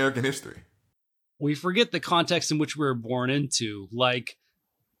forget American history. We forget the context in which we were born into. Like,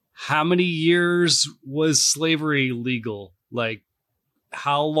 how many years was slavery legal? Like,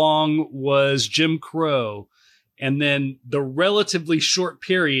 how long was Jim Crow? And then the relatively short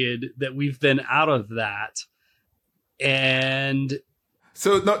period that we've been out of that. And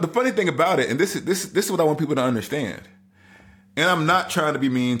so the funny thing about it, and this is what I want people to understand. And I'm not trying to be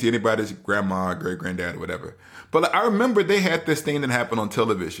mean to anybody's grandma, great granddad, or whatever. But I remember they had this thing that happened on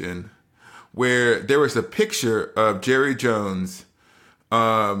television where there was a picture of Jerry Jones,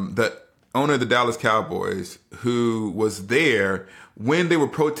 the owner of the Dallas Cowboys, who was there when they were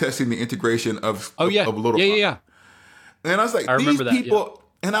protesting the integration of Little Rock. Yeah. And I was like, these people,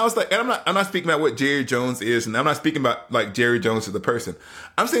 and I was like, and I'm not speaking about what Jerry Jones is, and I'm not speaking about like Jerry Jones as the person.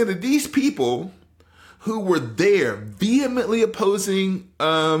 I'm saying that these people who were there vehemently opposing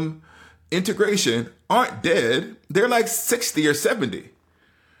integration aren't dead. They're like 60 or 70,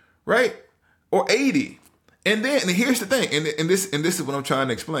 right? Or 80. And here's the thing, and this is what I'm trying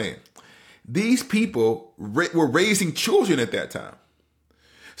to explain. These people were raising children at that time.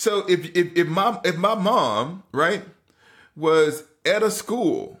 So if my mom, right, was at a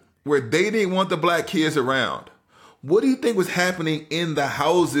school where they didn't want the black kids around, what do you think was happening in the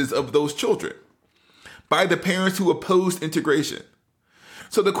houses of those children by the parents who opposed integration?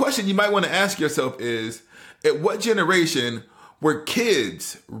 So the question you might want to ask yourself is, at what generation were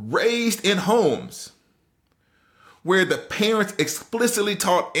kids raised in homes where the parents explicitly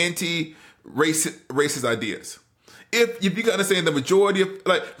taught anti-racist ideas? If you can understand the majority of,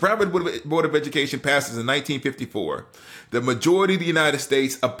 like, Harvard Board of Education passes in 1954, the majority of the United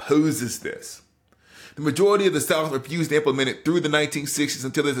States opposes this. The majority of the South refused to implement it through the 1960s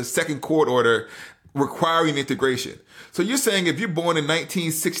until there's a second court order requiring integration. So you're saying if you're born in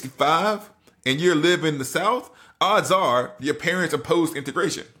 1965 and you live in the South, odds are your parents opposed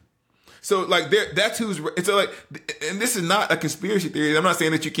integration. So like that's who's, and so like, and this is not a conspiracy theory. I'm not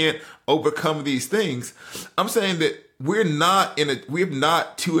saying that you can't overcome these things. I'm saying that we're not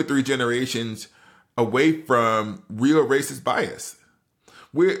 2 or 3 generations away from real racist bias.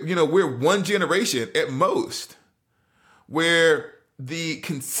 We're one generation at most where the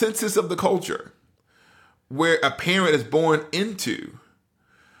consensus of the culture, where a parent is born into,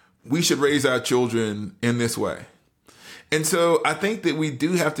 we should raise our children in this way. And so I think that we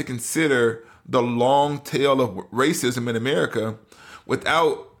do have to consider the long tail of racism in America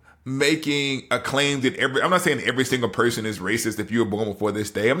without making a claim that I'm not saying every single person is racist if you were born before this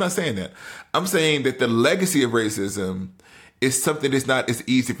day. I'm not saying that. I'm saying that the legacy of racism is something that's not as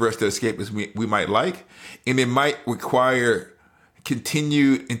easy for us to escape as we might like. And it might require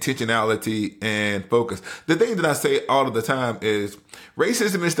continued intentionality and focus. The thing that I say all of the time is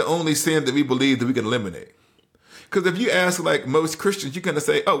racism is the only sin that we believe that we can eliminate. Because if you ask like most Christians, you're going to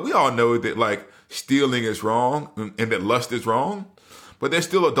say, oh, we all know that like stealing is wrong and that lust is wrong, but there's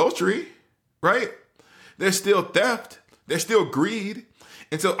still adultery, right? There's still theft. There's still greed.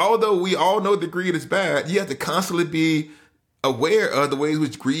 And so although we all know that greed is bad, you have to constantly be aware of the ways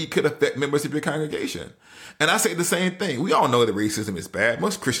which greed could affect members of your congregation. And I say the same thing. We all know that racism is bad.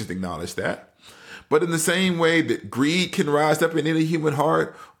 Most Christians acknowledge that. But in the same way that greed can rise up in any human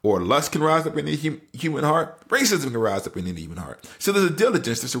heart, or lust can rise up in any human heart, racism can rise up in any human heart. So there's a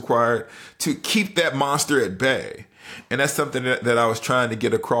diligence that's required to keep that monster at bay. And that's something that I was trying to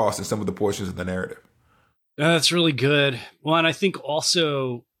get across in some of the portions of the narrative. That's really good. Well, and I think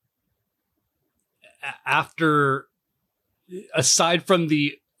also aside from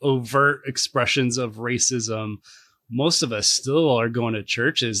the overt expressions of racism, most of us still are going to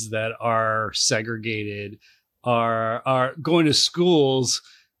churches that are segregated, are going to schools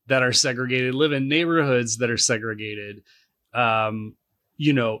that are segregated, live in neighborhoods that are segregated.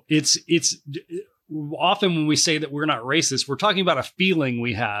 It's often when we say that we're not racist, we're talking about a feeling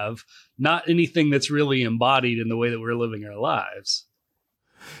we have, not anything that's really embodied in the way that we're living our lives.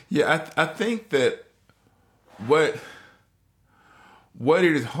 Yeah, I think that what it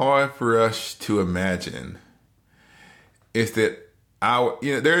is hard for us to imagine is that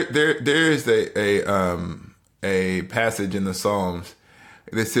there is a passage in the Psalms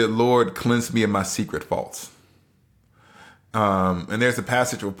that said, "Lord, cleanse me of my secret faults." And there's a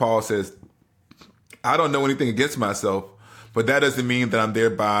passage where Paul says, "I don't know anything against myself, but that doesn't mean that I'm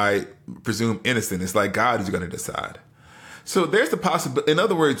thereby presumed innocent. It's like God is going to decide." So there's the possibility. In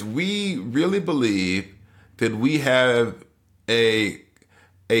other words, we really believe that we have a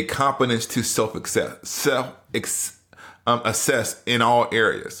competence to assess in all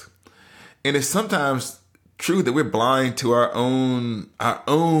areas. And it's sometimes true that we're blind to our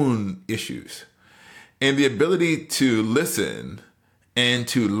own issues. And the ability to listen and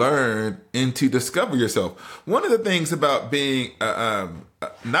to learn and to discover yourself. One of the things about being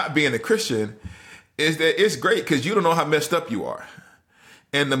not being a Christian is that it's great because you don't know how messed up you are.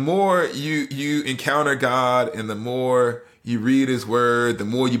 And the more you encounter God and the more you read his word, the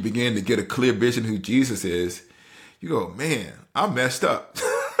more you begin to get a clear vision of who Jesus is, you go, man, I'm messed up.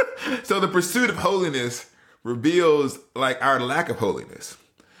 So the pursuit of holiness reveals like our lack of holiness.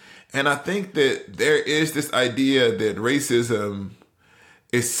 And I think that there is this idea that racism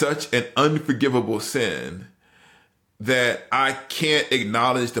is such an unforgivable sin that I can't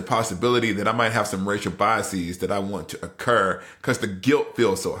acknowledge the possibility that I might have some racial biases that I want to occur because the guilt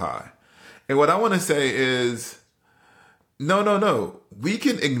feels so high. And what I want to say is, no. We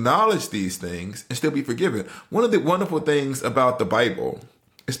can acknowledge these things and still be forgiven. One of the wonderful things about the Bible,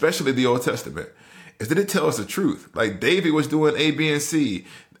 especially the Old Testament, is that it tells the truth. Like David was doing A, B, and C.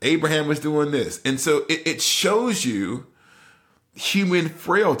 Abraham was doing this. And so it shows you human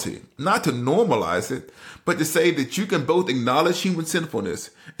frailty, not to normalize it, but to say that you can both acknowledge human sinfulness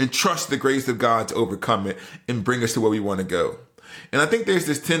and trust the grace of God to overcome it and bring us to where we want to go. And I think there's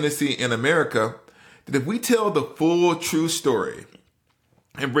this tendency in America that if we tell the full true story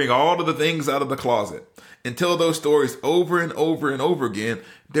and bring all of the things out of the closet and tell those stories over and over and over again,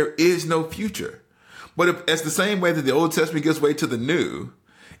 there is no future. But if it's the same way that the Old Testament gives way to the New,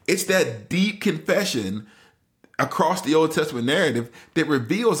 it's that deep confession across the Old Testament narrative that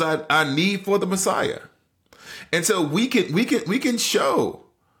reveals our need for the Messiah. And so we can show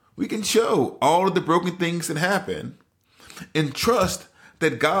all of the broken things that happen and trust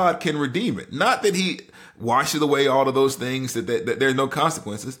that God can redeem it. Not that he washes away all of those things, that there's no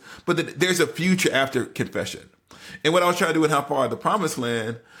consequences, but that there's a future after confession. And what I was trying to do in How Far the Promised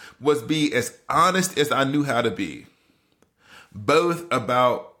Land was be as honest as I knew how to be, both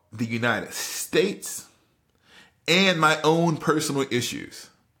about the United States and my own personal issues.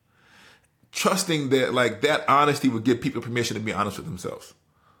 Trusting that like that honesty would give people permission to be honest with themselves.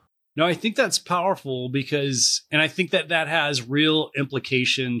 No, I think that's powerful and I think that has real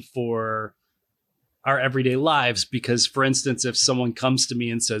implication for our everyday lives. Because, for instance, if someone comes to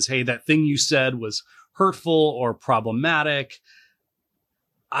me and says, hey, that thing you said was hurtful or problematic,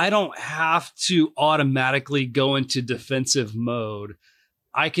 I don't have to automatically go into defensive mode.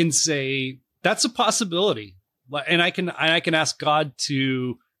 I can say that's a possibility. And I can ask God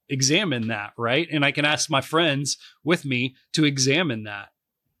to examine that, right? And I can ask my friends with me to examine that.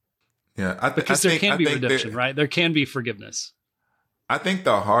 Yeah, Because there can be redemption, right? There can be forgiveness. I think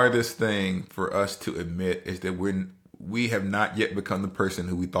the hardest thing for us to admit is that we have not yet become the person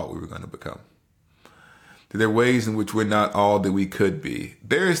who we thought we were going to become. That there are ways in which we're not all that we could be.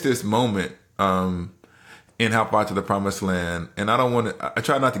 There is this moment in How Far to the Promised Land, and I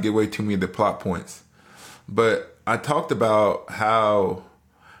try not to give away too many of the plot points, but I talked about how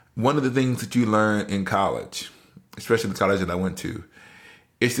one of the things that you learn in college, especially the college that I went to,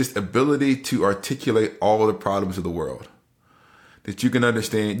 is this ability to articulate all the problems of the world. That you can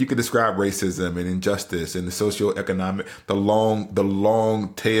understand, you can describe racism and injustice and the socioeconomic, the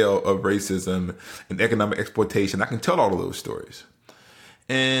long tail of racism and economic exploitation. I can tell all of those stories.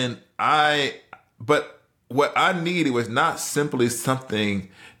 But what I needed was not simply something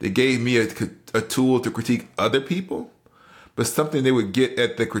that gave me a tool to critique other people, but something they would get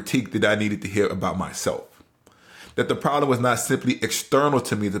at the critique that I needed to hear about myself. That the problem was not simply external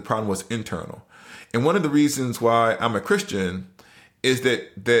to me, the problem was internal. And one of the reasons why I'm a Christian is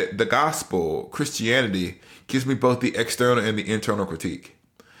that the gospel, Christianity, gives me both the external and the internal critique.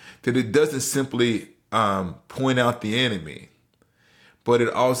 That it doesn't simply point out the enemy, but it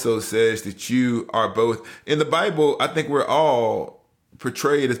also says that you are both. In the Bible, I think we're all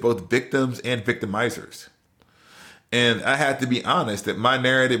portrayed as both victims and victimizers. And I had to be honest that my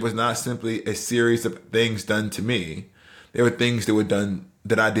narrative was not simply a series of things done to me. There were things that were done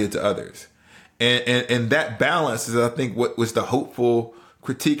that I did to others. And that balance is, I think, what was the hopeful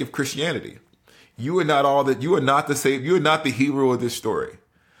critique of Christianity. You are not all that. You are not the savior. You are not the hero of this story,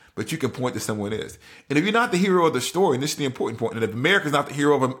 but you can point to someone else. And if you're not the hero of the story, and this is the important point, and if America is not the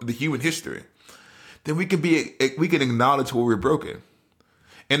hero of the human history, then we can acknowledge where we're broken.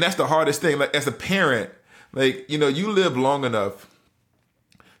 And that's the hardest thing. Like, as a parent, you live long enough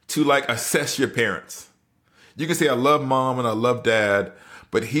to assess your parents. You can say, I love mom and I love dad,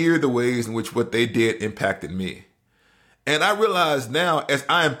 but here are the ways in which what they did impacted me. And I realize now, as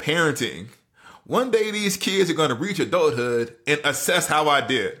I am parenting, one day these kids are going to reach adulthood and assess how I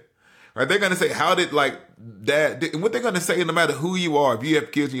did. Right? They're going to say, how did dad, and what they're going to say, no matter who you are, if you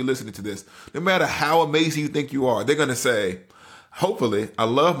have kids and you're listening to this, no matter how amazing you think you are, they're going to say, hopefully, I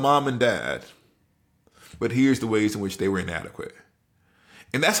love mom and dad, but here's the ways in which they were inadequate.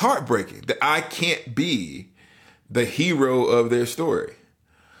 And that's heartbreaking, that I can't be the hero of their story.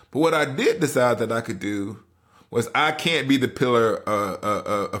 But what I did decide that I could do was, I can't be the pillar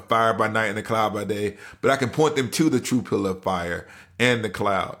of fire by night and the cloud by day, but I can point them to the true pillar of fire and the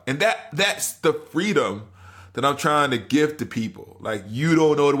cloud. And that's the freedom that I'm trying to give to people. Like, you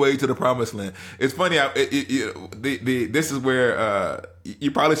don't know the way to the promised land. It's funny. This is where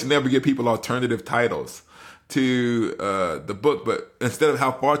you probably should never give people alternative titles to the book. But instead of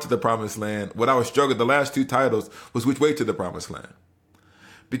How Far to the Promised Land, what I was struggling, the last two titles was Which Way to the Promised Land.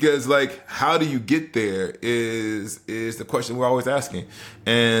 Because how do you get there is the question we're always asking.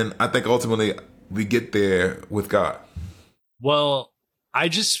 And I think ultimately we get there with God. Well, I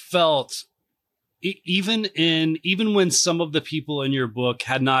just felt even when some of the people in your book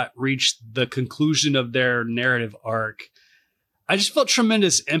had not reached the conclusion of their narrative arc, I just felt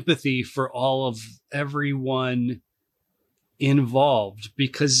tremendous empathy for everyone involved,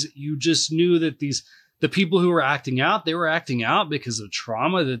 because you just knew that the people who were acting out, they were acting out because of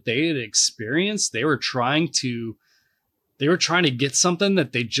trauma that they had experienced. They were trying to get something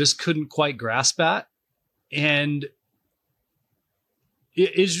that they just couldn't quite grasp at. And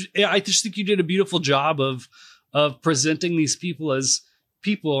I just think you did a beautiful job of presenting these people as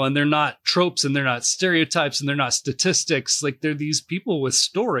people, and they're not tropes and they're not stereotypes and they're not statistics. Like, they're these people with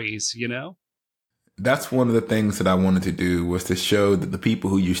stories, That's one of the things that I wanted to do, was to show that the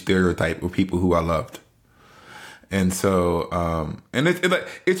people who you stereotype were people who I loved. And so, and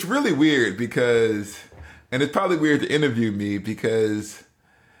it's really weird because, and it's probably weird to interview me because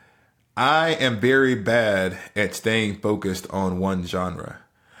I am very bad at staying focused on one genre.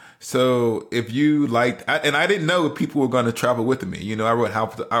 So if you liked, and I didn't know people were going to travel with me. I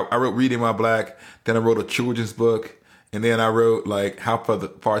wrote Reading While Black, then I wrote a children's book, and then I wrote How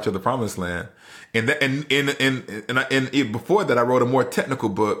Far to the Promised Land. And before that, I wrote a more technical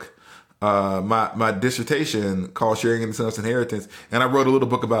book, my dissertation called Sharing in the Son's Inheritance, and I wrote a little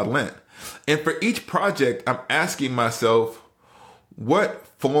book about Lent. And for each project, I'm asking myself, what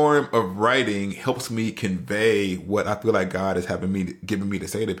form of writing helps me convey what I feel like God is giving me to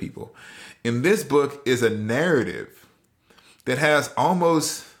say to people. And this book is a narrative that has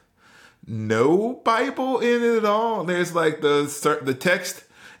almost no Bible in it at all. There's like the text,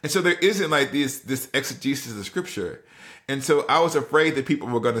 and so there isn't like this exegesis of scripture. And so I was afraid that people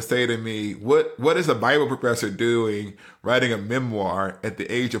were going to say to me, what is a Bible professor doing writing a memoir at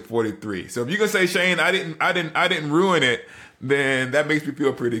the age of 43? So if you can say, Shane, I didn't ruin it, then that makes me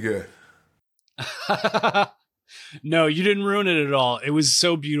feel pretty good. No, you didn't ruin it at all. It was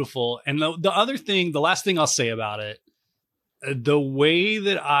so beautiful. And the last thing I'll say about it, the way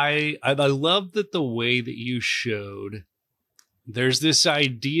that I love that the way that you showed, there's this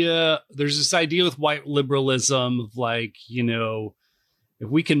idea with white liberalism of like, you know, if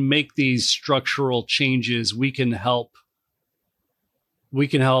we can make these structural changes, we can help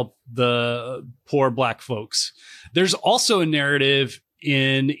the poor Black folks. There's also a narrative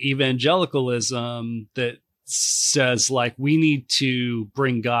in evangelicalism that says like, we need to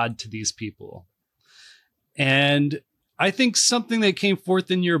bring God to these people. And I think something that came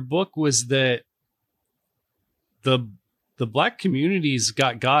forth in your book was that the Black community's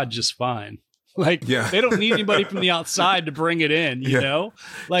got God just fine. Like, they don't need anybody from the outside to bring it in, you know?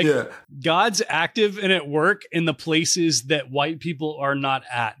 Like, God's active and at work in the places that white people are not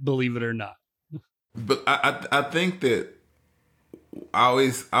at, believe it or not. But I think that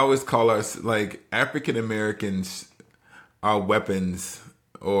I always call us, like, African Americans are weapons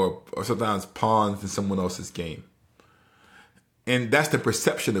or sometimes pawns in someone else's game. And that's the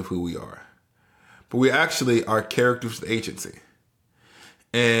perception of who we are. But we actually are characters with agency.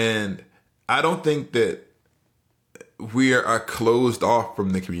 And I don't think that we are closed off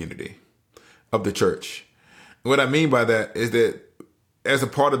from the community of the church. What I mean by that is that as a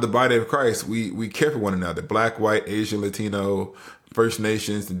part of the body of Christ, we care for one another. Black, white, Asian, Latino, First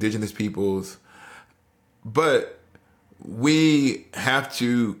Nations, indigenous peoples. But we have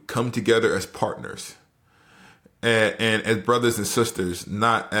to come together as partners. And as brothers and sisters,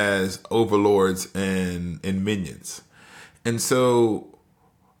 not as overlords and minions. And so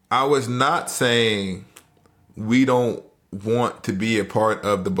I was not saying we don't want to be a part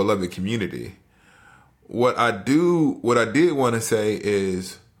of the beloved community. What I did want to say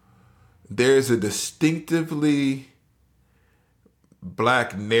is there's a distinctively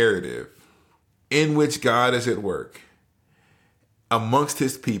Black narrative in which God is at work amongst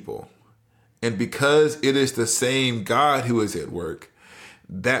his people. And because it is the same God who is at work,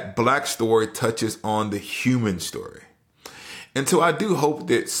 that Black story touches on the human story. And so I do hope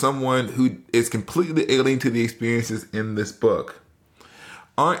that someone who is completely alien to the experiences in this book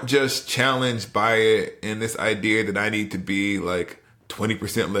aren't just challenged by it and this idea that I need to be like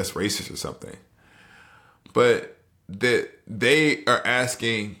 20% less racist or something, but that they are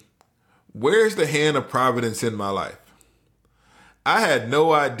asking, where's the hand of providence in my life? I had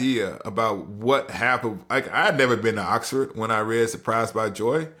no idea about what happened. Like, I had never been to Oxford when I read Surprised by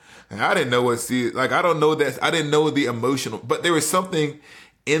Joy. And I didn't know I don't know that. I didn't know the emotional, but there was something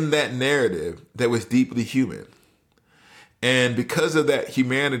in that narrative that was deeply human. And because of that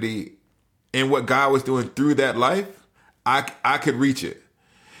humanity and what God was doing through that life, I could reach it.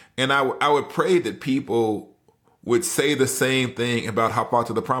 And I would pray that people would say the same thing about Hop Out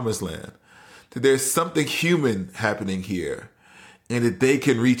to the Promised Land. That there's something human happening here. And that they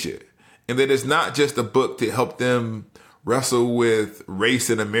can reach it. And that it's not just a book to help them wrestle with race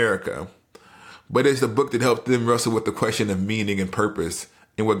in America, but it's a book that helps them wrestle with the question of meaning and purpose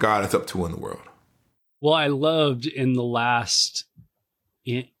and what God is up to in the world. Well, I loved in the last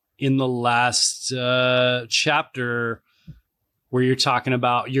chapter where you're talking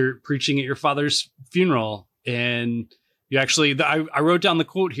about you're preaching at your father's funeral, and you actually, I wrote down the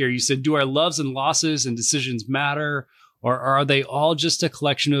quote here. You said, "Do our loves and losses and decisions matter? Or are they all just a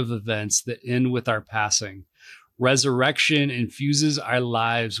collection of events that end with our passing? Resurrection infuses our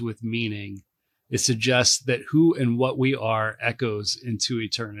lives with meaning. It suggests that who and what we are echoes into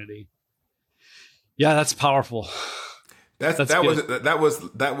eternity." Yeah, that's powerful. It's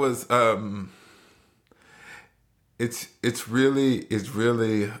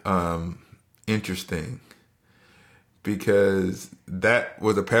really interesting, because that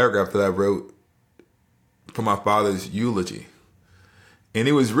was a paragraph that I wrote for my father's eulogy. And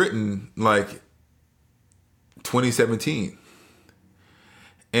it was written like 2017.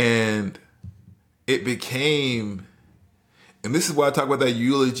 And it became, and this is why I talk about that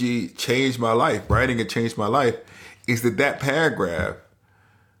eulogy changed my life, writing it changed my life, is that paragraph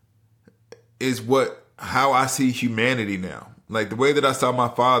is how I see humanity now. Like the way that I saw my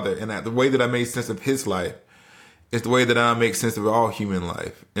father and the way that I made sense of his life It's the way that I make sense of all human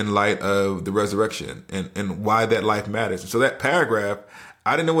life in light of the resurrection and why that life matters. So that paragraph,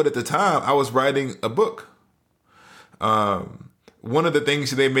 I didn't know it at the time. I was writing a book. One of the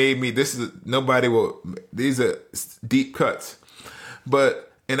things they made me, these are deep cuts.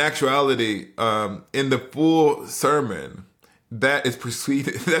 But in actuality, in the full sermon,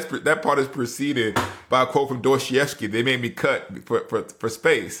 that part is preceded by a quote from Dostoevsky. They made me cut for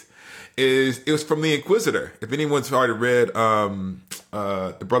space. It was from The Inquisitor. If anyone's already read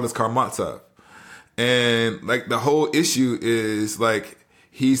The Brothers Karamazov, and like the whole issue is like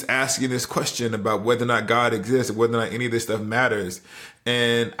he's asking this question about whether or not God exists and whether or not any of this stuff matters.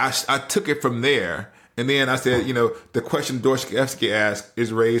 And I took it from there. And then I said, the question Dostoevsky asked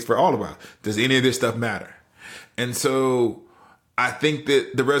is raised for all of us. Does any of this stuff matter? And so I think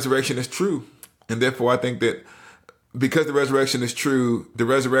that the resurrection is true. And therefore I think that because the resurrection is true, the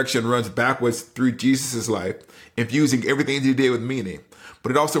resurrection runs backwards through Jesus' life, infusing everything he did with meaning.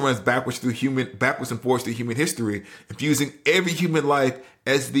 But it also runs backwards and forwards through human history, infusing every human life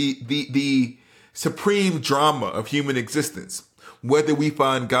as the supreme drama of human existence. Whether we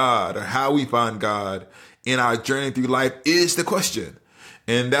find God or how we find God in our journey through life is the question.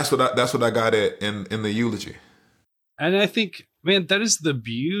 And that's what I got at in the eulogy. And I think, man, that is the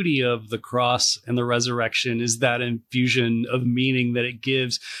beauty of the cross and the resurrection, is that infusion of meaning that it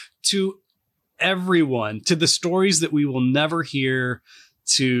gives to everyone, to the stories that we will never hear,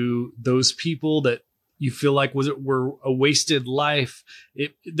 to those people that you feel like were a wasted life.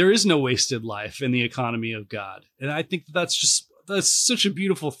 There is no wasted life in the economy of God. And I think that's such a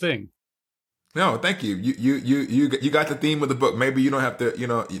beautiful thing. No, thank you. You got the theme of the book. Maybe you don't have to,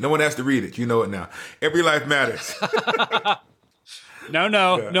 no one has to read it. You know it now. Every life matters. No,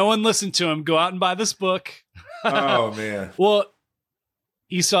 yeah. No one listened to him. Go out and buy this book. Oh, man. Well,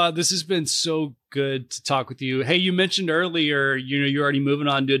 Esau, this has been so good to talk with you. Hey, you mentioned earlier, you're already moving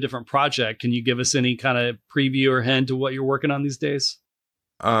on to a different project. Can you give us any kind of preview or hint to what you're working on these days?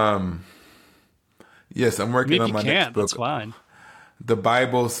 Yes, I'm working on my next book. That's fine. The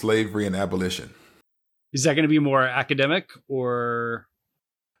Bible, Slavery, and Abolition. Is that going to be more academic or?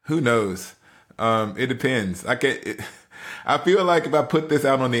 Who knows? It depends. I feel like if I put this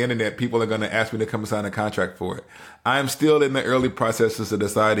out on the internet, people are going to ask me to come sign a contract for it. I'm still in the early processes of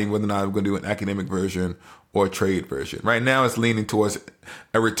deciding whether or not I'm going to do an academic version or a trade version. Right now, it's leaning towards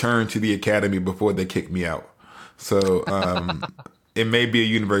a return to the academy before they kick me out. So it may be a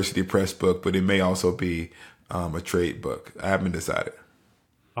university press book, but it may also be a trade book. I haven't decided.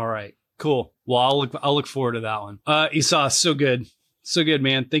 All right, cool. Well, I'll look forward to that one. Esau, so good,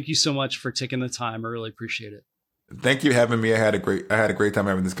 man. Thank you so much for taking the time. I really appreciate it. Thank you for having me. I had a great time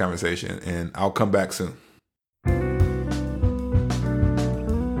having this conversation, and I'll come back soon.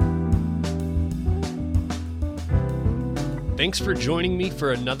 Thanks for joining me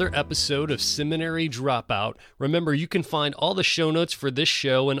for another episode of Seminary Dropout. Remember, you can find all the show notes for this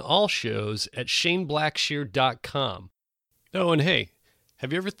show and all shows at ShaneBlackshear.com. Oh, and hey,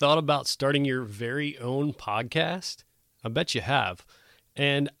 have you ever thought about starting your very own podcast? I bet you have.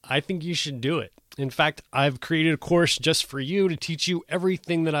 And I think you should do it. In fact, I've created a course just for you to teach you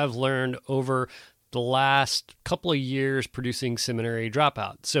everything that I've learned over the last couple of years producing Seminary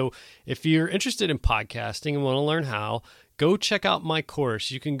Dropout. So if you're interested in podcasting and want to learn how, go check out my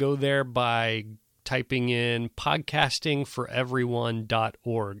course. You can go there by typing in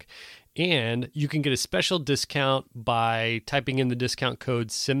podcastingforeveryone.org. And you can get a special discount by typing in the discount code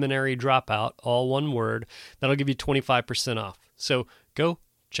Seminary Dropout, all one word. That'll give you 25% off. So go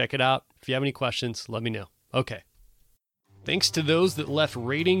check it out. If you have any questions, let me know. Okay. Thanks to those that left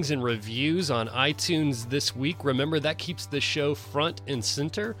ratings and reviews on iTunes this week. Remember, that keeps the show front and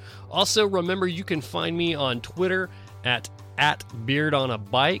center. Also, remember, you can find me on Twitter at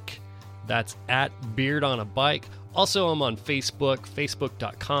beardonabike. That's at beardonabike. Also, I'm on Facebook,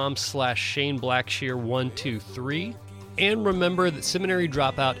 facebook.com/ShaneBlackshear123. And remember that Seminary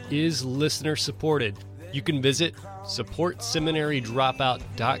Dropout is listener supported. You can visit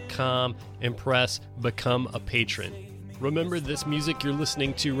supportseminarydropout.com and press Become a Patron. Remember, this music you're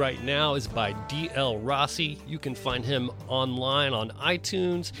listening to right now is by D.L. Rossi. You can find him online on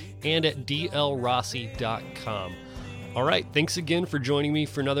iTunes and at dlrossi.com. All right, thanks again for joining me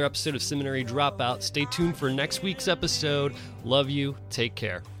for another episode of Seminary Dropout. Stay tuned for next week's episode. Love you. Take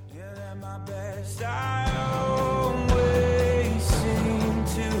care.